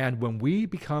 And when we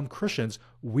become Christians,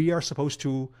 we are supposed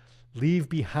to leave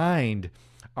behind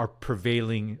our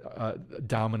prevailing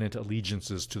dominant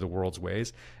allegiances to the world's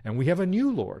ways. And we have a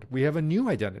new Lord. We have a new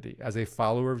identity as a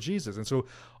follower of Jesus. And so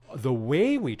the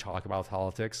way we talk about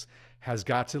politics has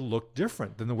got to look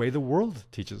different than the way the world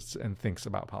teaches and thinks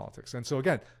about politics. And so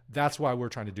again, that's why we're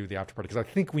trying to do the after party, because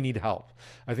I think we need help.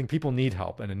 I think people need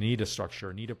help and need a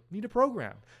structure, need a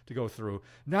program to go through,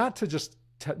 not to just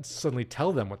suddenly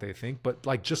tell them what they think, but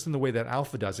like just in the way that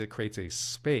Alpha does, it creates a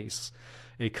space,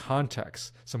 a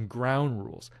context, some ground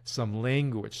rules, some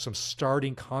language, some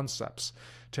starting concepts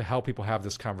to help people have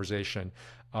this conversation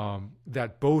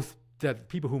that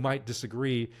people who might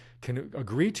disagree can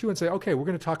agree to and say, okay, we're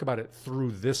going to talk about it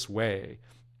through this way.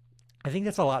 I think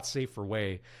that's a lot safer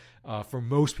way for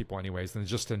most people anyways than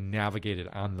just to navigate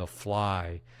it on the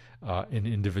fly in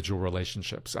individual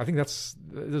relationships. I think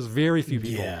there's very few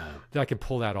people that can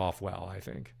pull that off well, I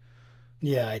think.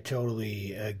 Yeah, I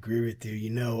totally agree with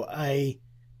you. I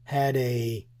had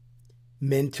a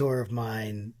mentor of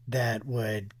mine that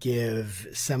would give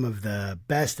some of the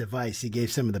best advice. He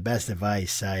gave some of the best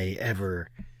advice I ever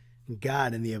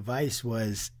got. And the advice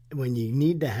was, when you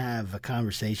need to have a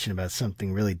conversation about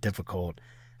something really difficult,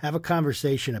 have a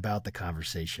conversation about the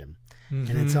conversation.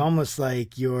 Mm-hmm. And it's almost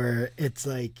like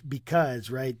because,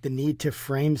 right, the need to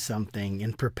frame something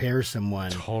and prepare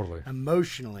someone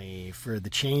emotionally for the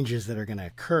changes that are going to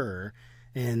occur.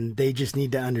 And they just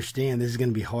need to understand this is going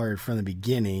to be hard from the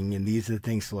beginning, and these are the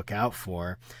things to look out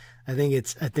for. I think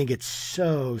it's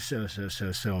so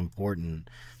important.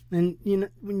 And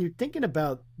when you're thinking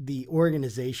about the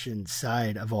organization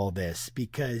side of all this,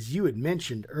 because you had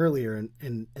mentioned earlier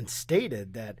and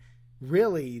stated that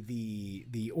really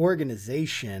the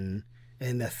organization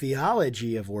and the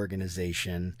theology of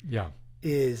organization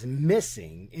is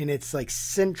missing, and it's like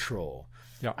central.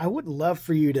 Yeah. I would love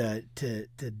for you to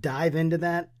dive into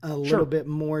that a little bit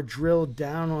more, drill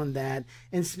down on that,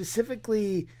 and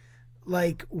specifically,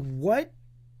 like,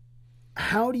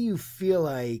 how do you feel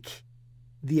like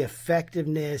the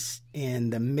effectiveness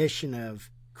and the mission of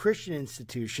Christian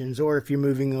institutions, or if you're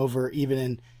moving over even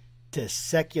into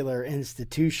secular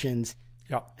institutions,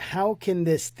 Yeah. How can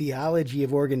this theology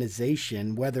of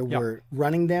organization, whether we're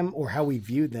running them or how we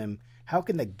view them, how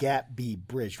can the gap be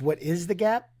bridged? What is the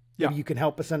gap? Maybe you can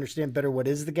help us understand better what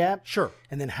is the gap. Sure.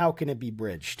 And then how can it be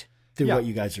bridged through what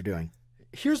you guys are doing?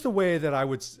 Here's the way that I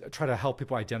would try to help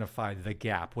people identify the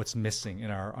gap, what's missing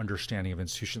in our understanding of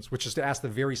institutions, which is to ask the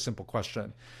very simple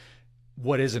question: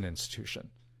 what is an institution?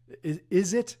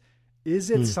 Is it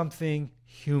something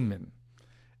human?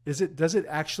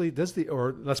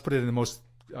 Or let's put it in the most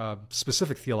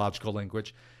specific theological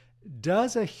language,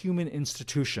 does a human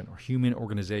institution or human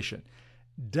organization,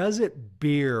 does it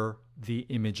bear the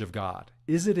image of God?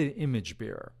 Is it an image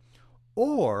bearer?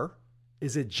 Or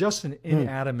is it just an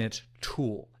inanimate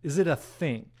tool? Is it a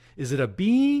thing? Is it a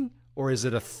being or is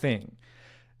it a thing?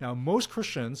 Now, most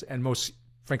Christians and most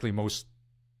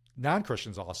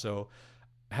non-Christians also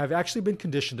have actually been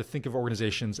conditioned to think of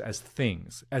organizations as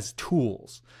things, as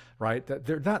tools, right? That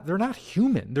they're not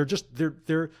human.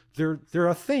 They're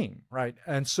a thing, right?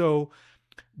 And so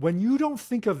when you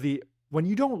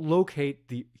don't locate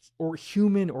the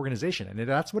human organization, and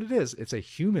that's what it is, it's a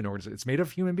human organization, it's made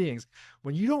of human beings.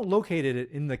 When you don't locate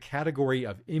it in the category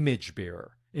of image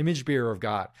bearer of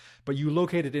God, but you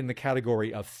locate it in the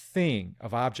category of thing,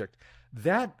 of object,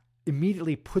 that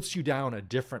immediately puts you down a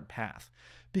different path.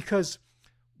 Because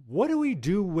what do we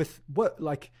do with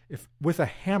with a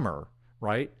hammer,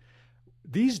 right?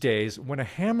 These days, when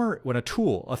a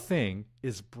tool, a thing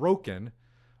is broken,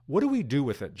 what do we do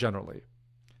with it generally?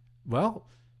 Well,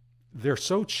 they're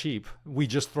so cheap, we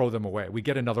just throw them away. We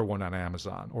get another one on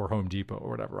Amazon or Home Depot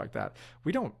or whatever like that.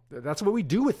 That's what we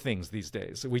do with things these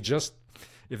days.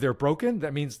 If they're broken,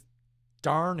 that means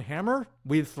darn hammer,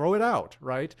 we throw it out,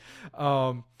 right?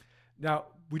 Now,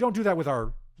 we don't do that with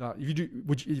our, you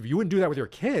wouldn't do that with your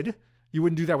kid. You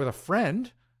wouldn't do that with a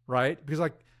friend, right?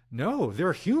 Because no,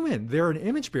 they're human. They're an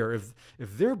image bearer. If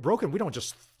they're broken, we don't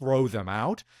just throw them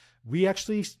out. We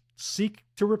actually seek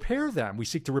to repair them. We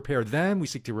seek to repair them. We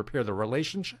seek to repair the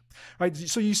relationship, right?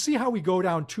 So you see how we go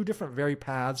down two different very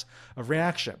paths of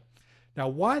reaction. Now,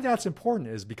 why that's important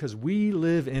is because we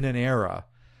live in an era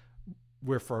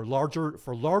where for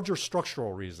larger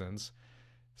structural reasons,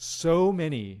 so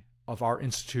many of our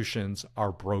institutions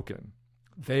are broken.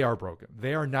 They are broken.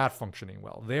 They are not functioning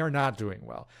well. They are not doing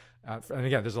well. And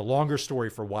again, there's a longer story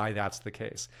for why that's the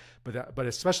case. But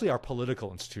especially our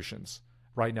political institutions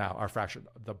right now are fractured.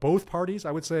 Both parties,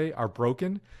 I would say, are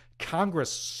broken.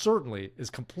 Congress certainly is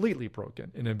completely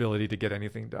broken in ability to get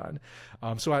anything done.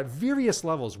 So at various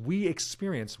levels, we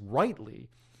experience rightly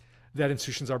that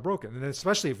institutions are broken. And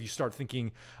especially if you start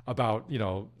thinking about,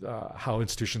 how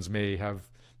institutions may have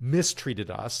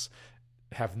mistreated us,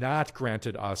 have not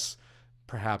granted us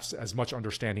perhaps as much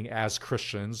understanding as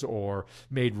Christians, or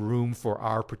made room for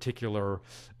our particular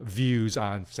views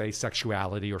on, say,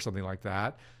 sexuality or something like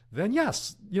that, then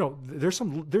yes, there's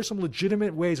some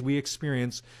legitimate ways we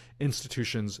experience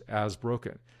institutions as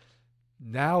broken.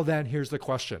 Now then, here's the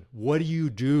question: what do you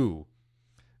do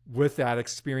with that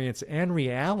experience and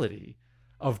reality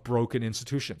of broken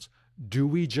institutions? Do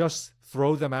we just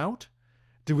throw them out?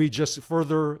 Do we just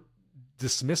further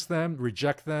dismiss them,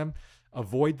 reject them,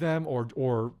 avoid them,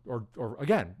 or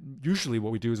again, usually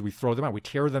what we do is we throw them out, we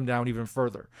tear them down even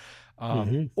further,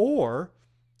 or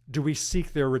do we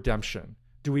seek their redemption?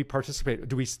 Do we participate?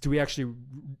 Do we actually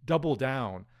double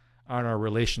down on our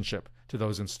relationship to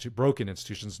those broken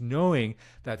institutions, knowing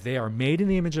that they are made in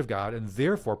the image of God and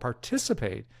therefore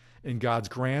participate in God's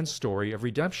grand story of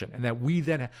redemption, and that we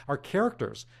then are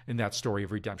characters in that story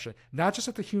of redemption, not just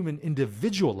at the human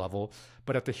individual level,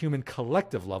 but at the human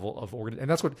collective level of and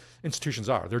that's what institutions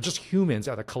are. They're just humans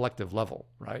at a collective level,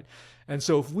 right? And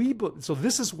so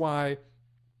this is why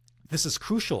this is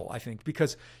crucial, I think,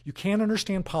 because you can't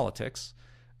understand politics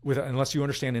unless you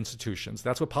understand institutions.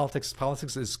 That's what politics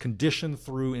is, conditioned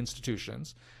through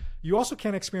institutions. You also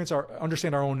can't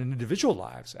understand our own individual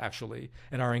lives, actually,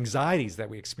 and our anxieties that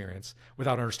we experience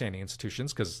without understanding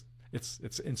institutions, because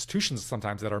it's institutions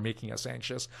sometimes that are making us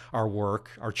anxious: our work,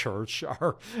 our church,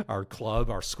 our club,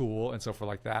 our school, and so forth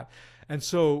like that. And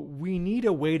so we need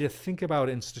a way to think about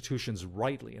institutions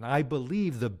rightly. And I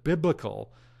believe the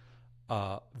biblical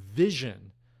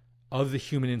vision of the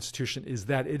human institution is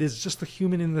that it is just the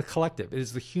human in the collective. It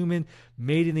is the human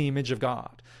made in the image of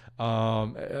God.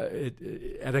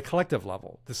 At a collective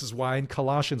level. This is why in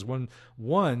Colossians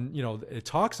 1:1, it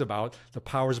talks about the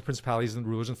powers of principalities and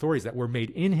rulers and authorities that were made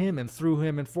in him and through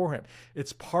him and for him.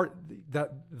 It's part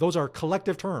that those are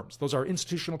collective terms. Those are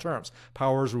institutional terms: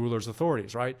 powers, rulers,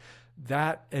 authorities, right?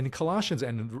 That in Colossians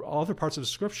and in other parts of the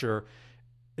scripture,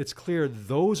 it's clear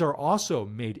those are also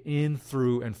made in,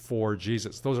 through, and for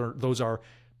Jesus. Those are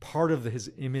part of his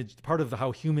image, part of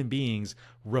how human beings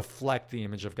reflect the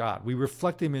image of God. We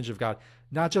reflect the image of God,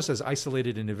 not just as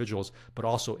isolated individuals, but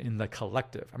also in the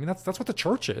collective. I mean, that's what the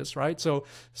church is, right? So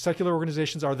secular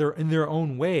organizations are there in their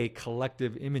own way,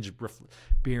 collective image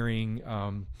bearing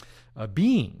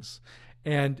beings.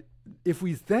 And if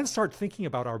we then start thinking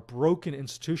about our broken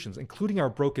institutions, including our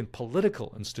broken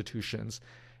political institutions,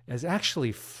 as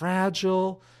actually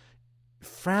fragile,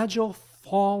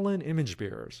 fallen image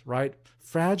bearers, right?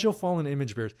 Fragile, fallen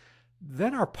image bearers,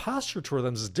 then our posture toward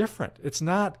them is different. It's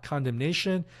not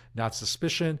condemnation, not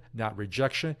suspicion, not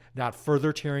rejection, not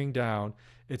further tearing down.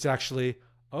 It's actually,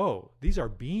 oh, these are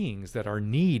beings that are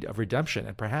in need of redemption,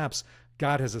 and perhaps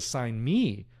God has assigned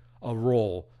me a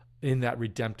role in that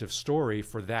redemptive story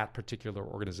for that particular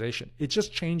organization. It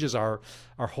just changes our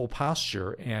whole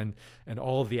posture and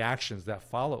all of the actions that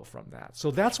follow from that. So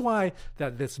that's why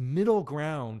that this middle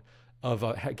ground of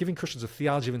giving Christians a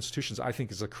theology of institutions, I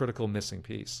think, is a critical missing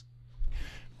piece.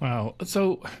 Wow.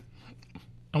 So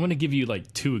I want to give you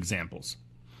like two examples.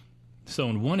 So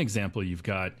in one example, you've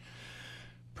got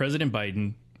President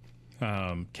Biden,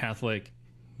 Catholic,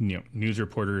 news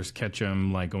reporters catch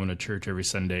him like going to church every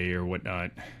Sunday or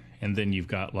whatnot. And then you've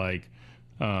got like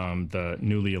the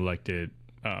newly elected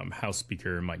House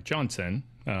Speaker, Mike Johnson,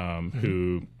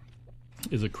 who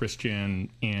is a Christian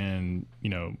and,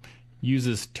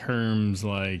 uses terms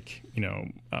like,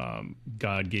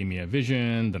 God gave me a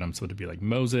vision that I'm supposed to be like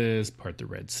Moses, part the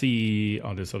Red Sea,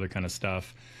 all this other kind of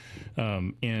stuff.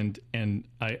 And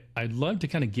I'd love to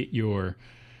kind of get your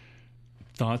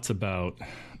thoughts about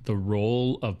the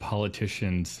role of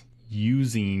politicians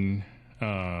using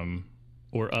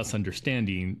or us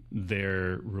understanding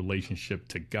their relationship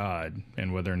to God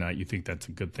and whether or not you think that's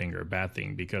a good thing or a bad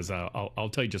thing. Because I'll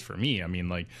tell you, just for me, I mean,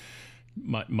 like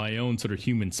my own sort of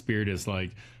human spirit is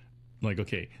like,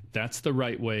 okay, that's the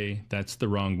right way, that's the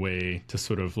wrong way to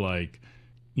sort of like,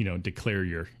 declare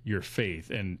your faith.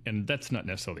 And that's not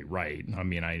necessarily right. I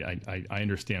mean, I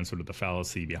understand sort of the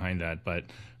fallacy behind that, but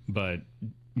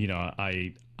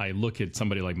I look at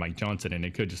somebody like Mike Johnson and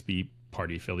it could just be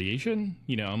party affiliation.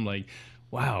 I'm like,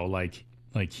 wow, like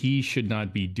he should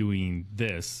not be doing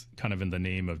this kind of in the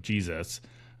name of Jesus,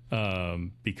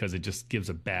 because it just gives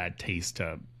a bad taste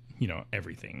to,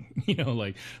 everything.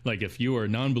 Like if you are a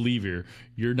non-believer,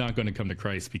 you're not going to come to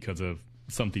Christ because of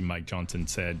something Mike Johnson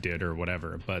said, did, or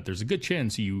whatever. But there's a good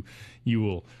chance you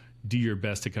will do your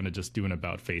best to kind of just do an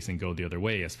about face and go the other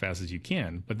way as fast as you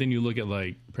can. But then you look at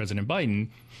like President Biden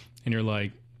and you're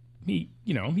like,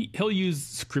 he'll use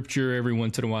scripture every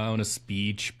once in a while in a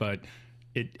speech, but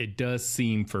it does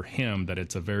seem for him that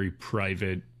it's a very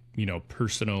private,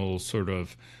 personal sort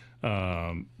of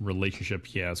relationship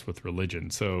he has with religion.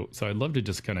 So I'd love to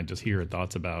just kind of hear your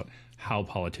thoughts about how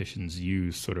politicians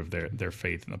use sort of their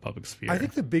faith in the public sphere. I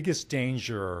think the biggest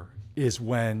danger is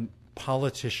when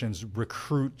politicians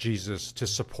recruit Jesus to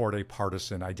support a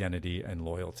partisan identity and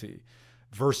loyalty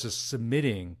versus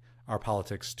submitting our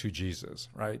politics to Jesus,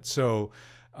 right? So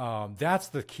that's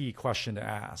the key question to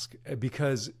ask,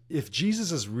 because if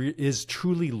Jesus is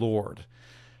truly Lord,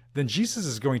 then Jesus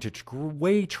is going to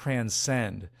way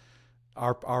transcend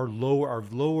our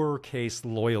lowercase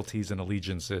loyalties and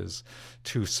allegiances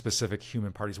to specific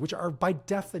human parties, which are by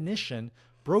definition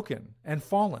broken and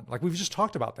fallen. Like we've just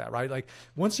talked about that, right? Like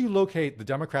once you locate the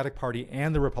Democratic Party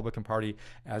and the Republican Party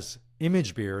as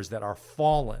image bearers that are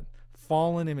fallen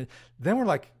image,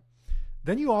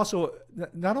 then you also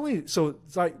not only, so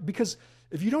it's like, because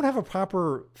if you don't have a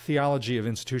proper theology of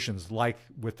institutions, like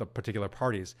with the particular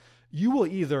parties, you will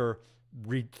either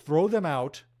throw them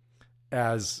out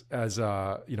as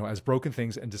broken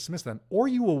things and dismiss them, or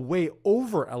you will way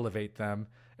over elevate them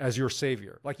as your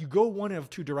savior. Like you go one of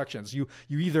two directions. You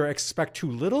either expect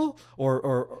too little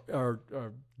or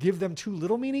give them too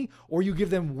little meaning, or you give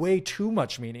them way too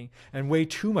much meaning and way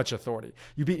too much authority.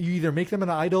 You either make them an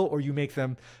idol or you make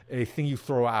them a thing you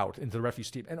throw out into the refuse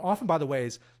heap. And often, by the way,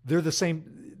 they're the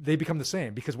same. They become the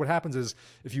same, because what happens is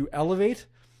if you elevate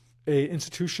a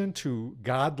institution to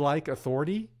godlike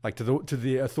authority, like to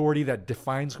the authority that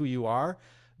defines who you are,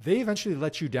 they eventually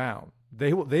let you down.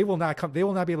 They will not be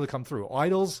able to come through.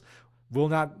 Idols will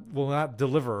not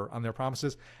deliver on their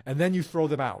promises, and then you throw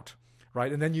them out,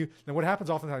 right? And then what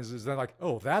happens oftentimes is then like,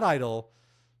 oh, that idol,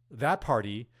 that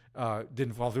party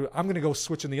didn't fall through. I'm going to go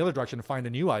switch in the other direction and find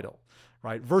a new idol,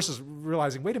 right? Versus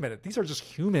realizing, wait a minute, these are just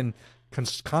human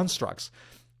constructs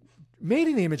made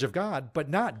in the image of God, but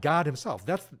not God himself.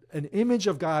 That's an image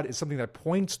of God is something that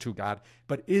points to God,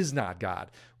 but is not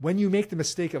God. When you make the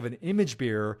mistake of an image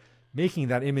bearer, making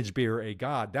that image bearer a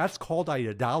God, that's called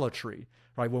idolatry,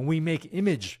 right? When we make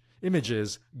image image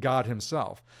is God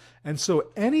himself. And so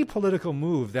any political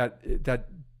move that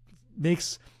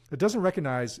doesn't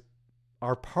recognize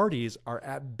our parties are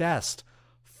at best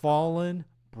fallen,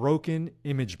 broken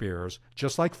image bearers,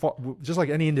 just like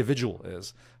any individual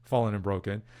is fallen and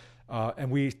broken.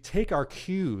 And we take our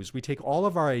cues, we take all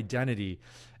of our identity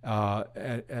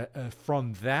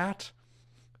from that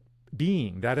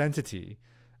being, that entity.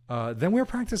 Then we're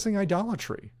practicing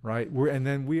idolatry, right? And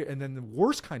then the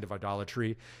worst kind of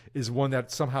idolatry is one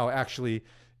that somehow actually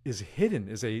is hidden,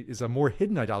 is a more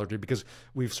hidden idolatry, because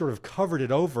we've sort of covered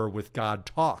it over with God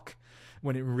talk,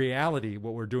 when in reality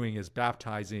what we're doing is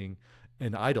baptizing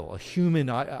an idol, a human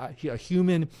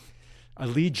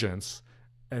allegiance,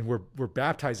 and we're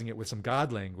baptizing it with some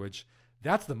God language.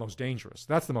 That's the most dangerous.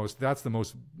 That's the most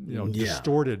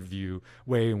distorted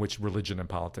way in which religion and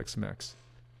politics mix.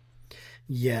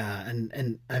 Yeah,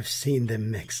 and I've seen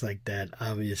them mix like that,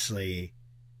 obviously,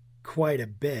 quite a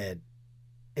bit.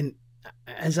 And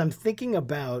as I'm thinking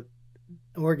about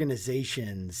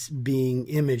organizations being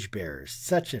image bearers,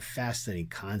 such a fascinating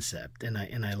concept, and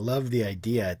I love the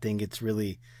idea. I think it's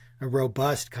really a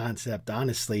robust concept,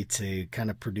 honestly, to kind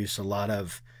of produce a lot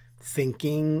of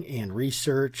thinking and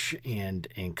research and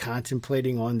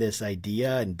contemplating on this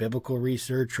idea, and biblical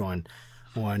research on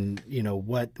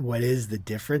what is the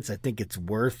difference. I think it's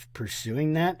worth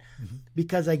pursuing that,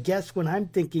 because I guess when I'm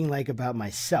thinking like about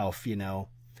myself,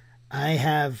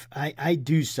 I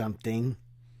do something,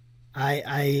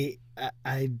 I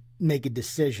make a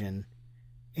decision,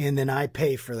 and then I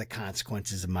pay for the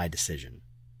consequences of my decision,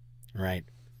 right?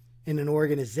 In an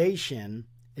organization,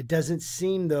 it doesn't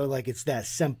seem though like it's that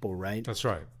simple, right? That's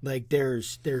right. Like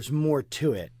there's more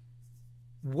to it.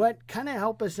 What kind of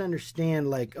help us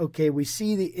understand, like, okay, we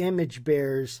see the image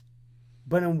bearers,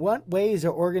 but in what ways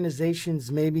are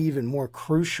organizations maybe even more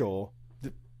crucial?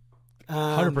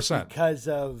 100%. Because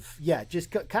of,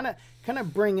 just kind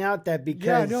of bring out that,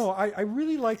 because I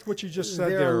really liked what you just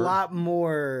said. They're a lot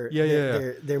more.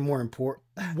 They're more important.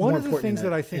 One of the things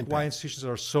that I think why institutions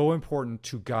are so important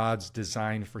to God's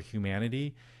design for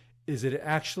humanity is that it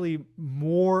actually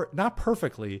more, not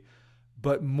perfectly,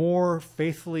 but more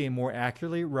faithfully and more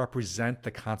accurately represent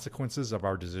the consequences of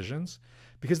our decisions.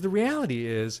 Because the reality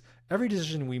is, every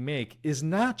decision we make is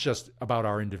not just about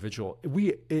our individual.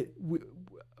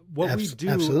 What we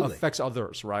do affects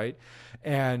others, right?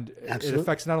 And it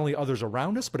affects not only others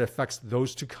around us, but it affects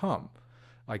those to come.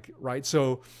 Right?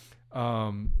 So,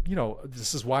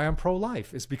 this is why I'm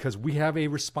pro-life, is because we have a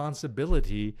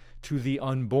responsibility to the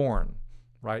unborn,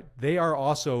 right? They are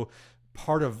also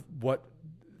part of what,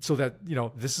 so that,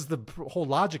 this is the whole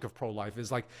logic of pro-life,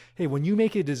 is like, hey, when you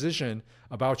make a decision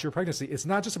about your pregnancy, it's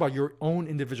not just about your own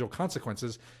individual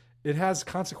consequences. It has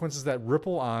consequences that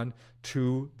ripple on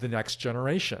to the next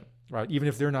generation, right? Even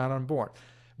if they're not unborn.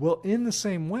 Well, in the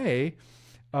same way,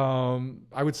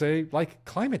 I would say, like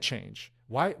climate change.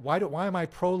 Why am I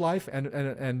pro-life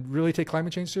and really take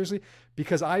climate change seriously?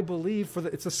 Because I believe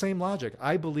it's the same logic.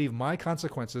 I believe my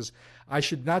consequences, I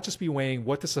should not just be weighing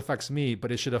what this affects me,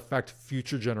 but it should affect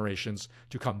future generations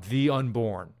to come, the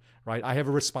unborn, right? I have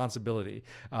a responsibility.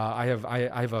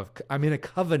 I'm in a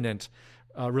covenant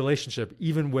relationship,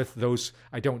 even with those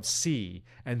I don't see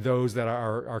and those that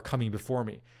are coming before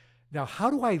me. Now, how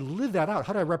do I live that out?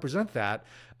 How do I represent that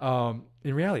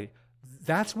in reality?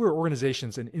 That's where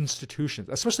organizations and institutions,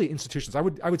 especially institutions, I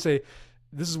would say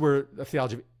this is where the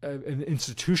theology of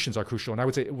institutions are crucial. And I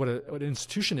would say what an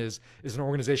institution is an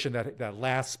organization that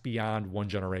lasts beyond one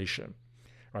generation.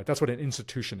 Right? That's what an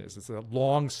institution is. It's a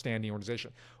long-standing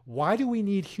organization. Why do we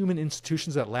need human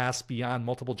institutions that last beyond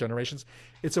multiple generations?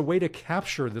 It's a way to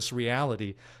capture this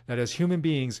reality that as human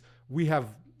beings, we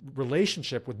have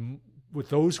relationship with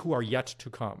those who are yet to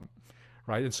come,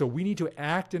 right? And so we need to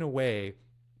act in a way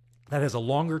that has a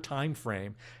longer time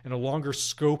frame and a longer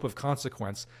scope of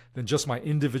consequence than just my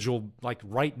individual, like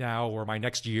right now, or my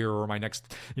next year, or my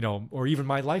next, or even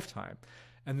my lifetime.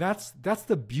 And that's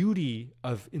the beauty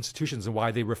of institutions and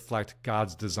why they reflect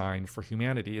God's design for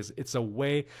humanity. It's a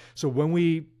way. So when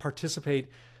we participate,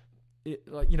 we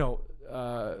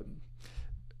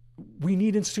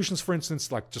need institutions. For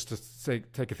instance, like just to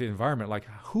take the environment, like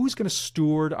who's going to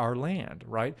steward our land,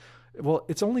 right? Well,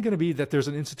 it's only going to be that there's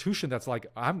an institution that's like,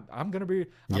 I'm going to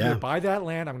buy that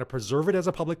land. I'm going to preserve it as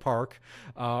a public park.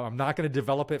 I'm not going to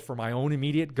develop it for my own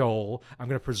immediate goal. I'm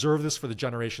going to preserve this for the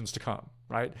generations to come,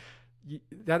 right?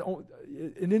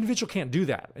 An individual can't do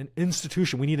that. An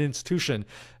institution, we need an institution,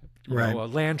 a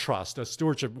land trust, a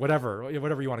stewardship, whatever you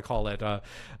want to call it,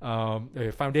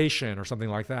 a foundation or something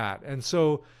like that. And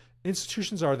so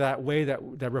institutions are that way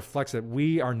that reflects that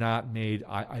we are not made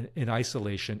in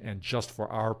isolation and just for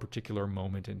our particular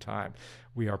moment in time.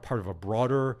 We are part of a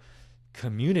broader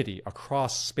community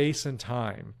across space and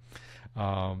time.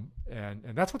 And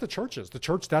that's what the church is.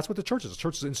 That's what the church is. The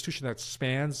church is an institution that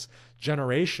spans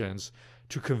generations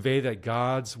to convey that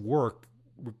God's work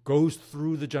goes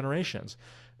through the generations.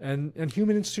 And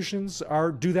human institutions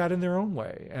do that in their own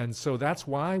way. And so that's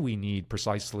why we need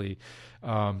precisely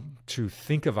to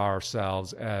think of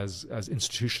ourselves as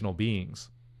institutional beings.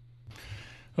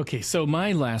 Okay, so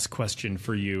my last question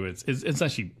for you is it's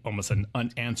actually almost an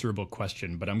unanswerable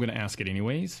question, but I'm going to ask it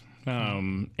anyways.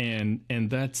 And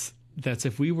that's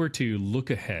if we were to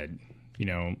look ahead,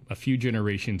 a few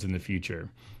generations in the future,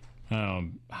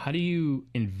 how do you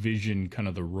envision kind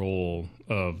of the role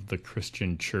of the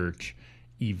Christian church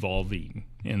evolving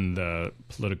in the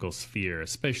political sphere,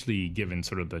 especially given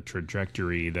sort of the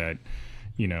trajectory that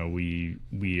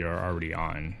we are already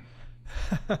on?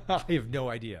 I have no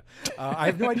idea. I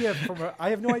have no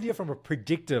idea from a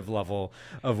predictive level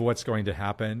of what's going to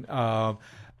happen.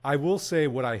 I will say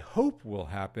what I hope will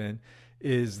happen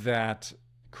is that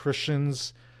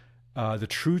Christians, the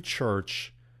true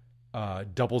church,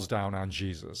 doubles down on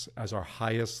Jesus as our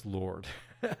highest Lord,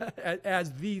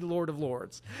 as the Lord of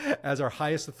Lords, as our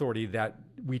highest authority that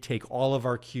we take all of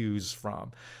our cues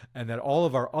from, and that all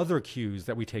of our other cues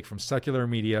that we take from secular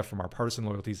media, from our partisan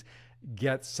loyalties,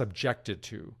 get subjected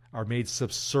to, are made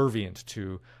subservient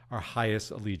to our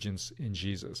highest allegiance in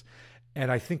Jesus.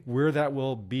 And I think where that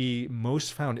will be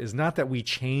most found is not that we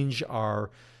change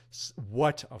our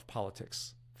what of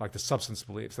politics, like the substance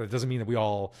beliefs. That doesn't mean that we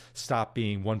all stop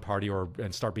being one party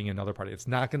and start being another party. It's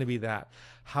not going to be that.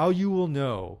 How you will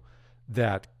know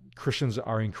that Christians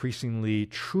are increasingly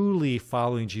truly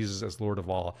following Jesus as Lord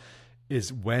of all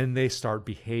is when they start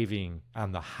behaving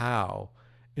on the how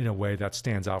in a way that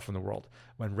stands out from the world.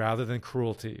 When rather than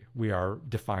cruelty, we are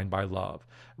defined by love.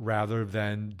 Rather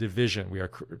than division, we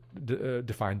are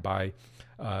defined by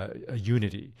a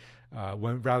unity.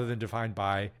 Rather than defined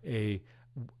by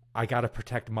I got to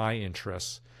protect my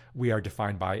interests, we are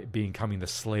defined by becoming the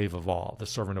slave of all, the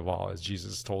servant of all, as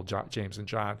Jesus told James and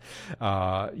John.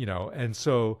 And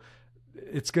so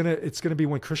it's gonna be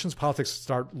when Christians' politics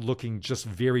start looking just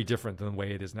very different than the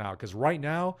way it is now. Because right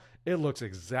now it looks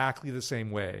exactly the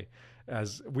same way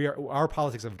as our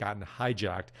politics have gotten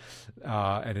hijacked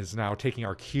and is now taking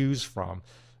our cues from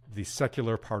the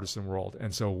secular partisan world.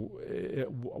 And so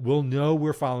we'll know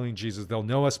we're following Jesus. They'll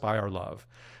know us by our love.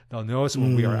 They'll know us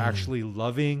when we are actually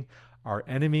loving our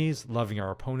enemies, loving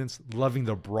our opponents, loving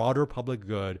the broader public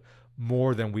good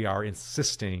more than we are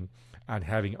insisting on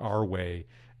having our way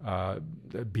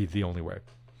be the only way.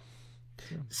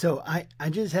 So I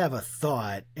just have a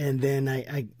thought, and then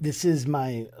I this is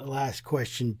my last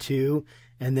question too,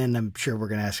 and then I'm sure we're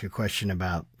going to ask a question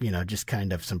about, just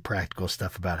kind of some practical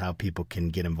stuff about how people can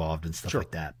get involved and stuff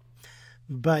like that.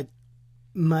 But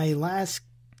my last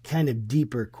kind of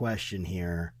deeper question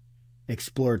here,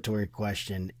 exploratory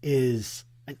question, is,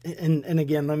 and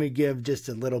again, let me give just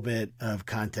a little bit of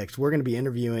context. We're going to be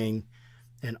interviewing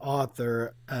an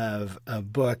author of a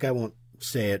book. I won't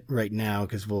say it right now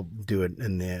because we'll do it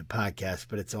in the podcast,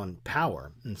 but it's on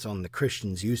power. And it's on the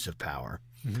Christian's use of power.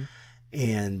 Mm-hmm.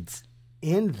 And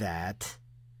in that,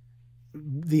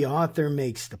 the author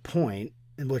makes the point,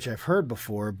 which I've heard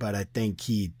before, but I think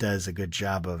he does a good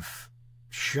job of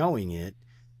showing it,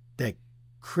 that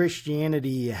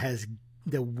Christianity has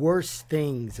the worst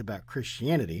things about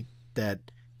Christianity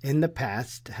that in the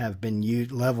past have been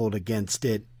leveled against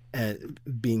it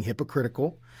being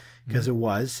hypocritical, because it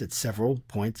was at several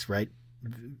points, right?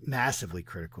 Massively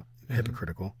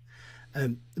hypocritical.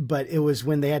 But it was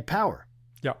when they had power.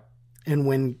 Yeah. And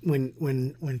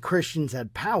when Christians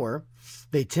had power,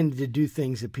 they tended to do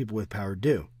things that people with power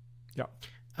do. Yeah.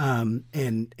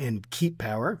 And keep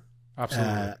power.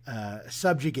 Absolutely.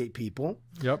 Subjugate people.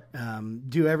 Yep.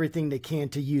 Do everything they can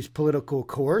to use political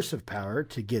coercive power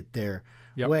to get their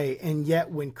way. And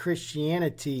yet when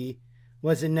Christianity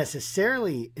wasn't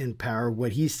necessarily in power,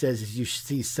 what he says is you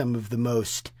see some of the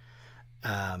most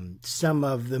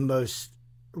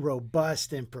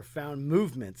robust and profound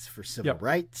movements for civil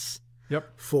rights.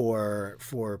 Yep.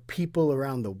 For people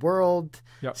around the world.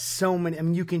 Yep. So many. I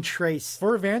mean, you can trace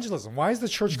for evangelism. Why is the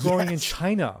church growing in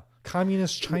China,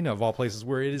 communist China of all places,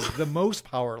 where it is the most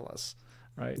powerless?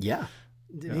 Right. Yeah.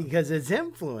 Because it's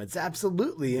influence,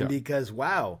 absolutely, and because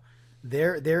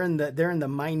they're in the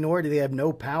minority. They have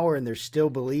no power, and they're still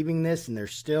believing this, and they're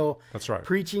still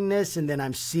preaching this. And then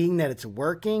I'm seeing that it's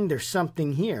working. There's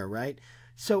something here, right?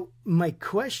 So my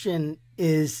question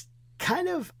is kind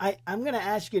of, I'm going to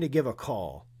ask you to give a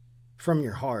call from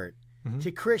your heart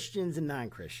to Christians and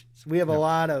non-Christians. We have a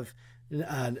lot of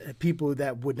people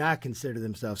that would not consider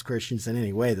themselves Christians in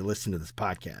any way that listen to this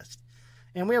podcast.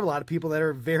 And we have a lot of people that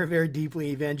are very, very deeply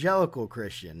evangelical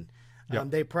Christian.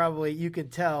 They probably, you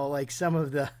could tell, like some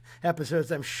of the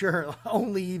episodes, I'm sure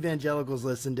only evangelicals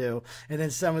listen to, and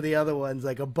then some of the other ones,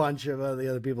 like a bunch of the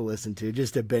other people listen to,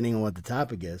 just depending on what the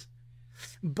topic is.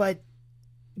 But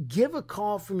give a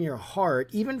call from your heart,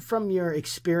 even from your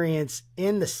experience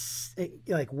in the,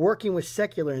 like working with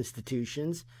secular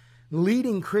institutions,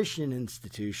 leading Christian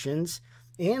institutions,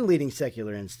 and leading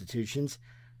secular institutions.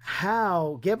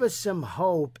 Give us some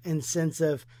hope and sense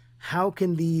of how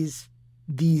can these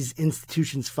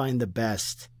institutions find the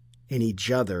best in each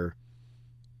other,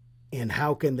 and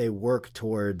how can they work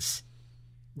towards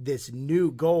this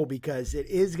new goal, because it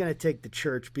is going to take the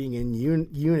church being in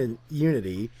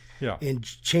unity and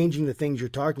changing the things you're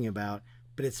talking about,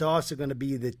 but it's also going to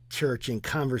be the church in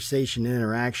conversation and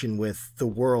interaction with the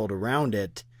world around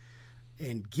it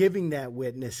and giving that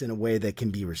witness in a way that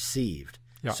can be received.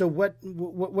 So what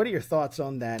are your thoughts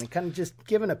on that, and kind of just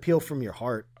give an appeal from your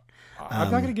heart?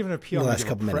 I'm not going to give an appeal. I'm not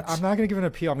going to give an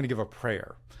appeal. I'm going to give a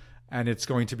prayer, and it's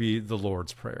going to be the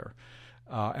Lord's Prayer.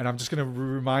 And I'm just going to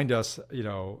remind us,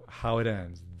 how it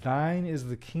ends. Thine is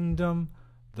the kingdom,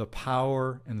 the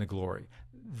power, and the glory.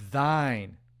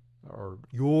 Thine, or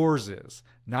yours is,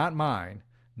 not mine,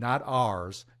 not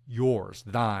ours, yours,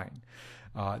 thine.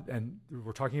 And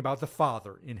we're talking about the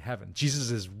Father in heaven. Jesus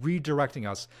is redirecting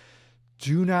us.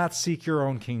 Do not seek your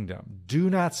own kingdom. Do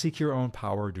not seek your own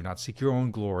power. Do not seek your own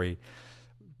glory.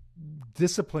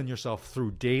 Discipline yourself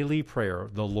through daily prayer,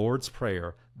 the Lord's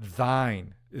Prayer.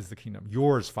 Thine is the kingdom.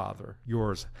 Yours, Father.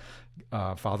 Yours,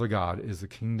 Father God, is the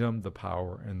kingdom, the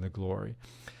power, and the glory.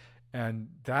 And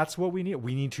that's what we need.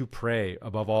 We need to pray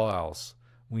above all else.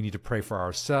 We need to pray for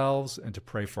ourselves and to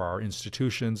pray for our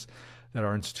institutions, that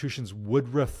our institutions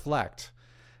would reflect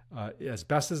as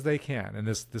best as they can. And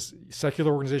this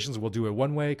secular organizations will do it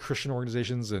one way, Christian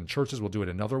organizations and churches will do it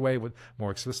another way, with more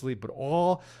explicitly, but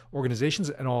all organizations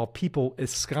and all people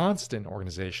ensconced in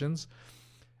organizations,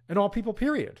 and all people,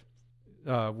 period,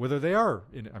 whether they are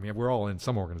we're all in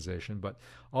some organization, but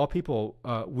all people,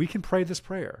 we can pray this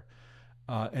prayer.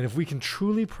 And if we can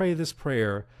truly pray this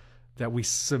prayer, that we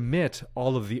submit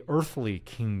all of the earthly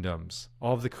kingdoms,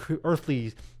 all of the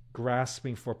earthly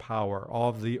grasping for power, all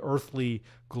of the earthly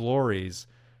glories,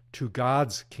 to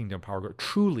God's kingdom power,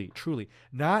 truly,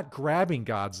 not grabbing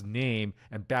God's name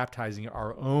and baptizing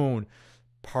our own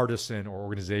partisan or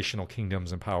organizational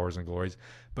kingdoms and powers and glories,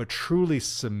 but truly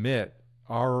submit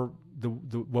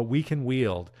what we can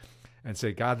wield and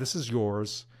say, God, this is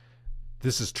yours.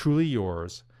 This is truly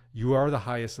yours. You are the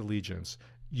highest allegiance.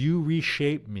 You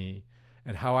reshape me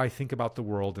and how I think about the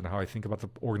world and how I think about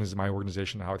my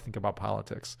organization, and how I think about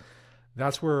politics.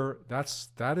 That is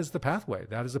the pathway.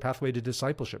 That is the pathway to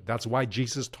discipleship. That's why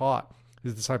Jesus taught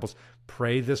his disciples,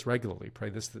 pray this regularly, pray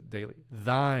this daily.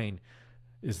 Thine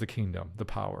is the kingdom, the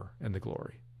power, and the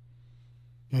glory.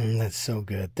 That's so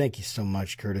good. Thank you so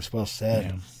much, Curtis. Well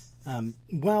said. Yeah.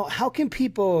 Well, how can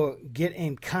people get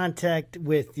in contact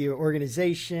with your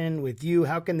organization, with you?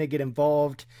 How can they get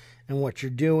involved in what you're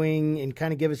doing, and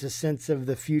kind of give us a sense of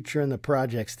the future and the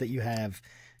projects that you have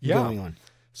going on?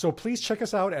 So please check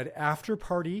us out at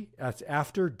Afterparty. That's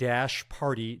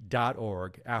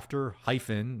after-party.org,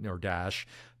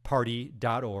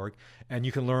 after-party.org. And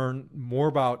you can learn more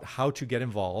about how to get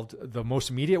involved. The most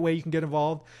immediate way you can get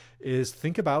involved is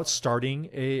think about starting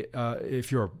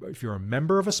if you're a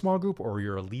member of a small group or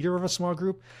you're a leader of a small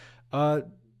group,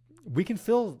 we can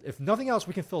fill, if nothing else,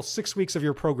 we can fill 6 weeks of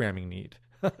your programming need.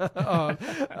 And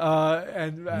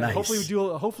nice.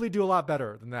 hopefully do a lot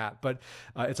better than that. But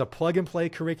it's a plug and play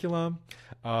curriculum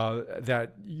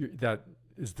that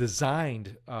is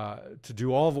designed to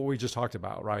do all of what we just talked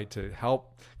about, right? To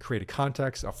help create a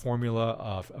context, a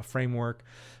formula, a framework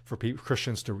for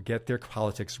Christians to get their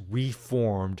politics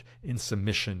reformed in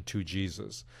submission to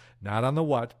Jesus, not on the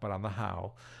what, but on the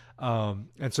how.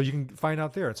 And so you can find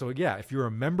out there. And so, if you're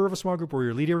a member of a small group, or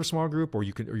you're a leader of a small group, or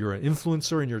you're an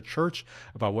influencer in your church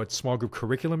about what small group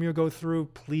curriculum you go through,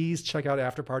 please check out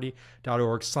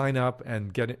afterparty.org, sign up,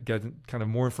 and get kind of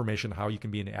more information how you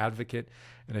can be an advocate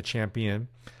and a champion.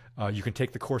 You can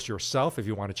take the course yourself if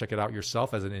you want to check it out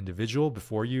yourself as an individual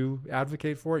before you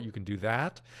advocate for it. You can do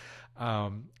that.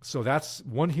 So that's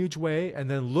one huge way. And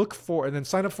then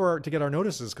sign up to get our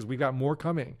notices, because we've got more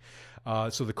coming.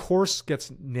 So the course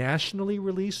gets nationally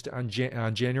released on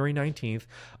January 19th.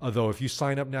 Although if you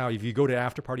sign up now, if you go to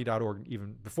afterparty.org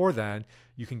even before then,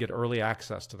 you can get early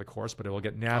access to the course, but it will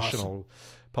get national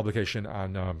publication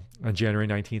on January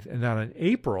 19th. And then in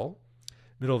April,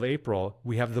 middle of April,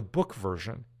 we have the book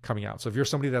version coming out. So if you're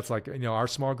somebody that's like, our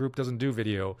small group doesn't do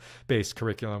video-based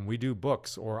curriculum, we do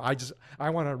books, or I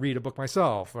want to read a book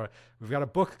myself. We've got a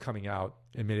book coming out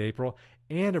in mid-April.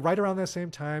 And right around that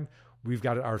same time, we've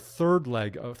got our third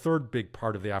big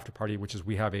part of the after party, which is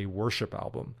we have a worship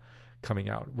album coming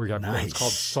out. It's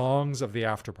called Songs of the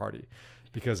After Party,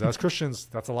 because as Christians,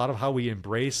 that's a lot of how we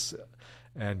embrace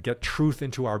and get truth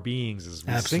into our beings, is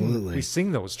we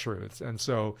sing those truths. And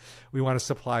so we want to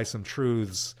supply some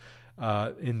truths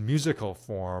in musical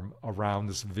form around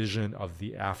this vision of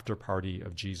the after party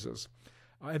of Jesus.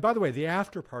 And by the way, the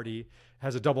after party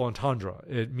has a double entendre.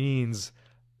 It means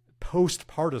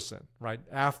post-partisan, right?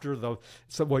 After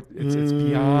it's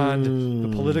beyond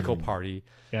the political party.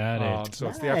 Got it. So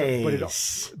it's the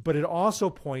after, but it also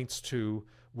points to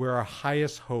where our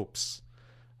highest hopes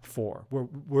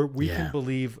where we can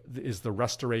believe is the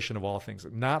restoration of all things,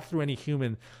 not through any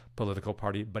human political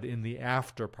party, but in the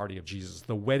after party of Jesus,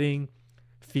 the wedding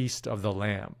feast of the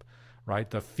Lamb, right?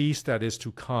 The feast that is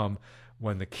to come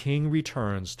when the King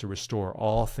returns to restore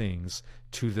all things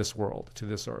to this world, to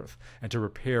this earth, and to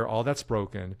repair all that's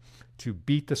broken, to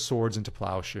beat the swords into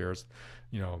plowshares,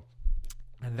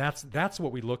 and that's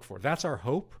what we look for. That's our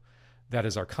hope. That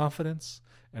is our confidence.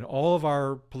 And all of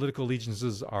our political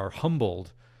allegiances are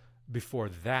humbled before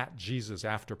that Jesus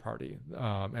after party.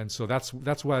 And so that's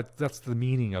the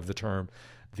meaning of the term,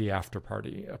 the after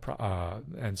party.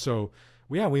 And so,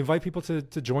 we invite people to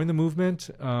join the movement,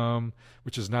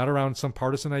 which is not around some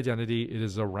partisan identity. It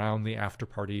is around the after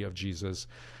party of Jesus,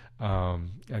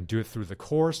 and do it through the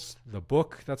course, the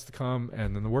book that's to come,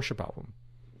 and then the worship album.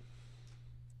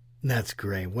 That's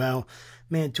great. Well,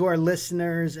 man, to our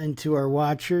listeners and to our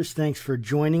watchers, thanks for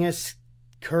joining us.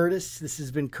 Curtis, this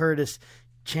has been Curtis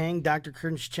Chang, Dr.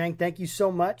 Curtis Chang. Thank you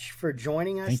so much for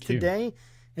joining us today.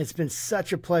 It's been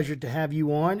such a pleasure to have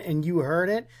you on, and you heard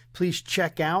it. Please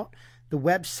check out the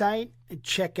website,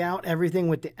 check out everything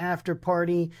with the after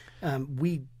party.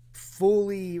 We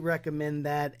fully recommend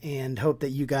that and hope that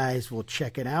you guys will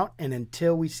check it out. And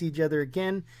until we see each other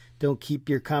again, don't keep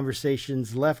your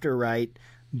conversations left or right,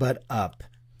 but up.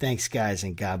 Thanks, guys,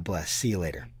 and God bless. See you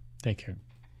later. Take care.